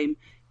the same.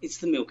 It's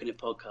the Milking It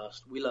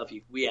podcast. We love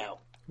you. We out.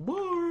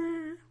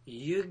 Bye.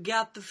 You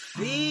got the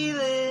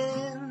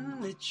feeling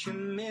that you're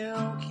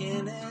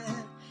milking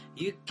it.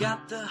 You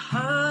got the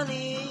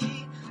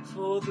honey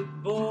for the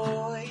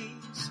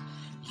boys.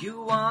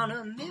 You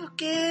wanna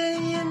milk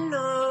it, you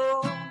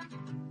know.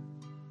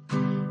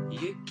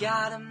 You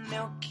gotta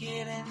milk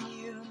it, and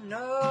you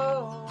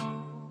know.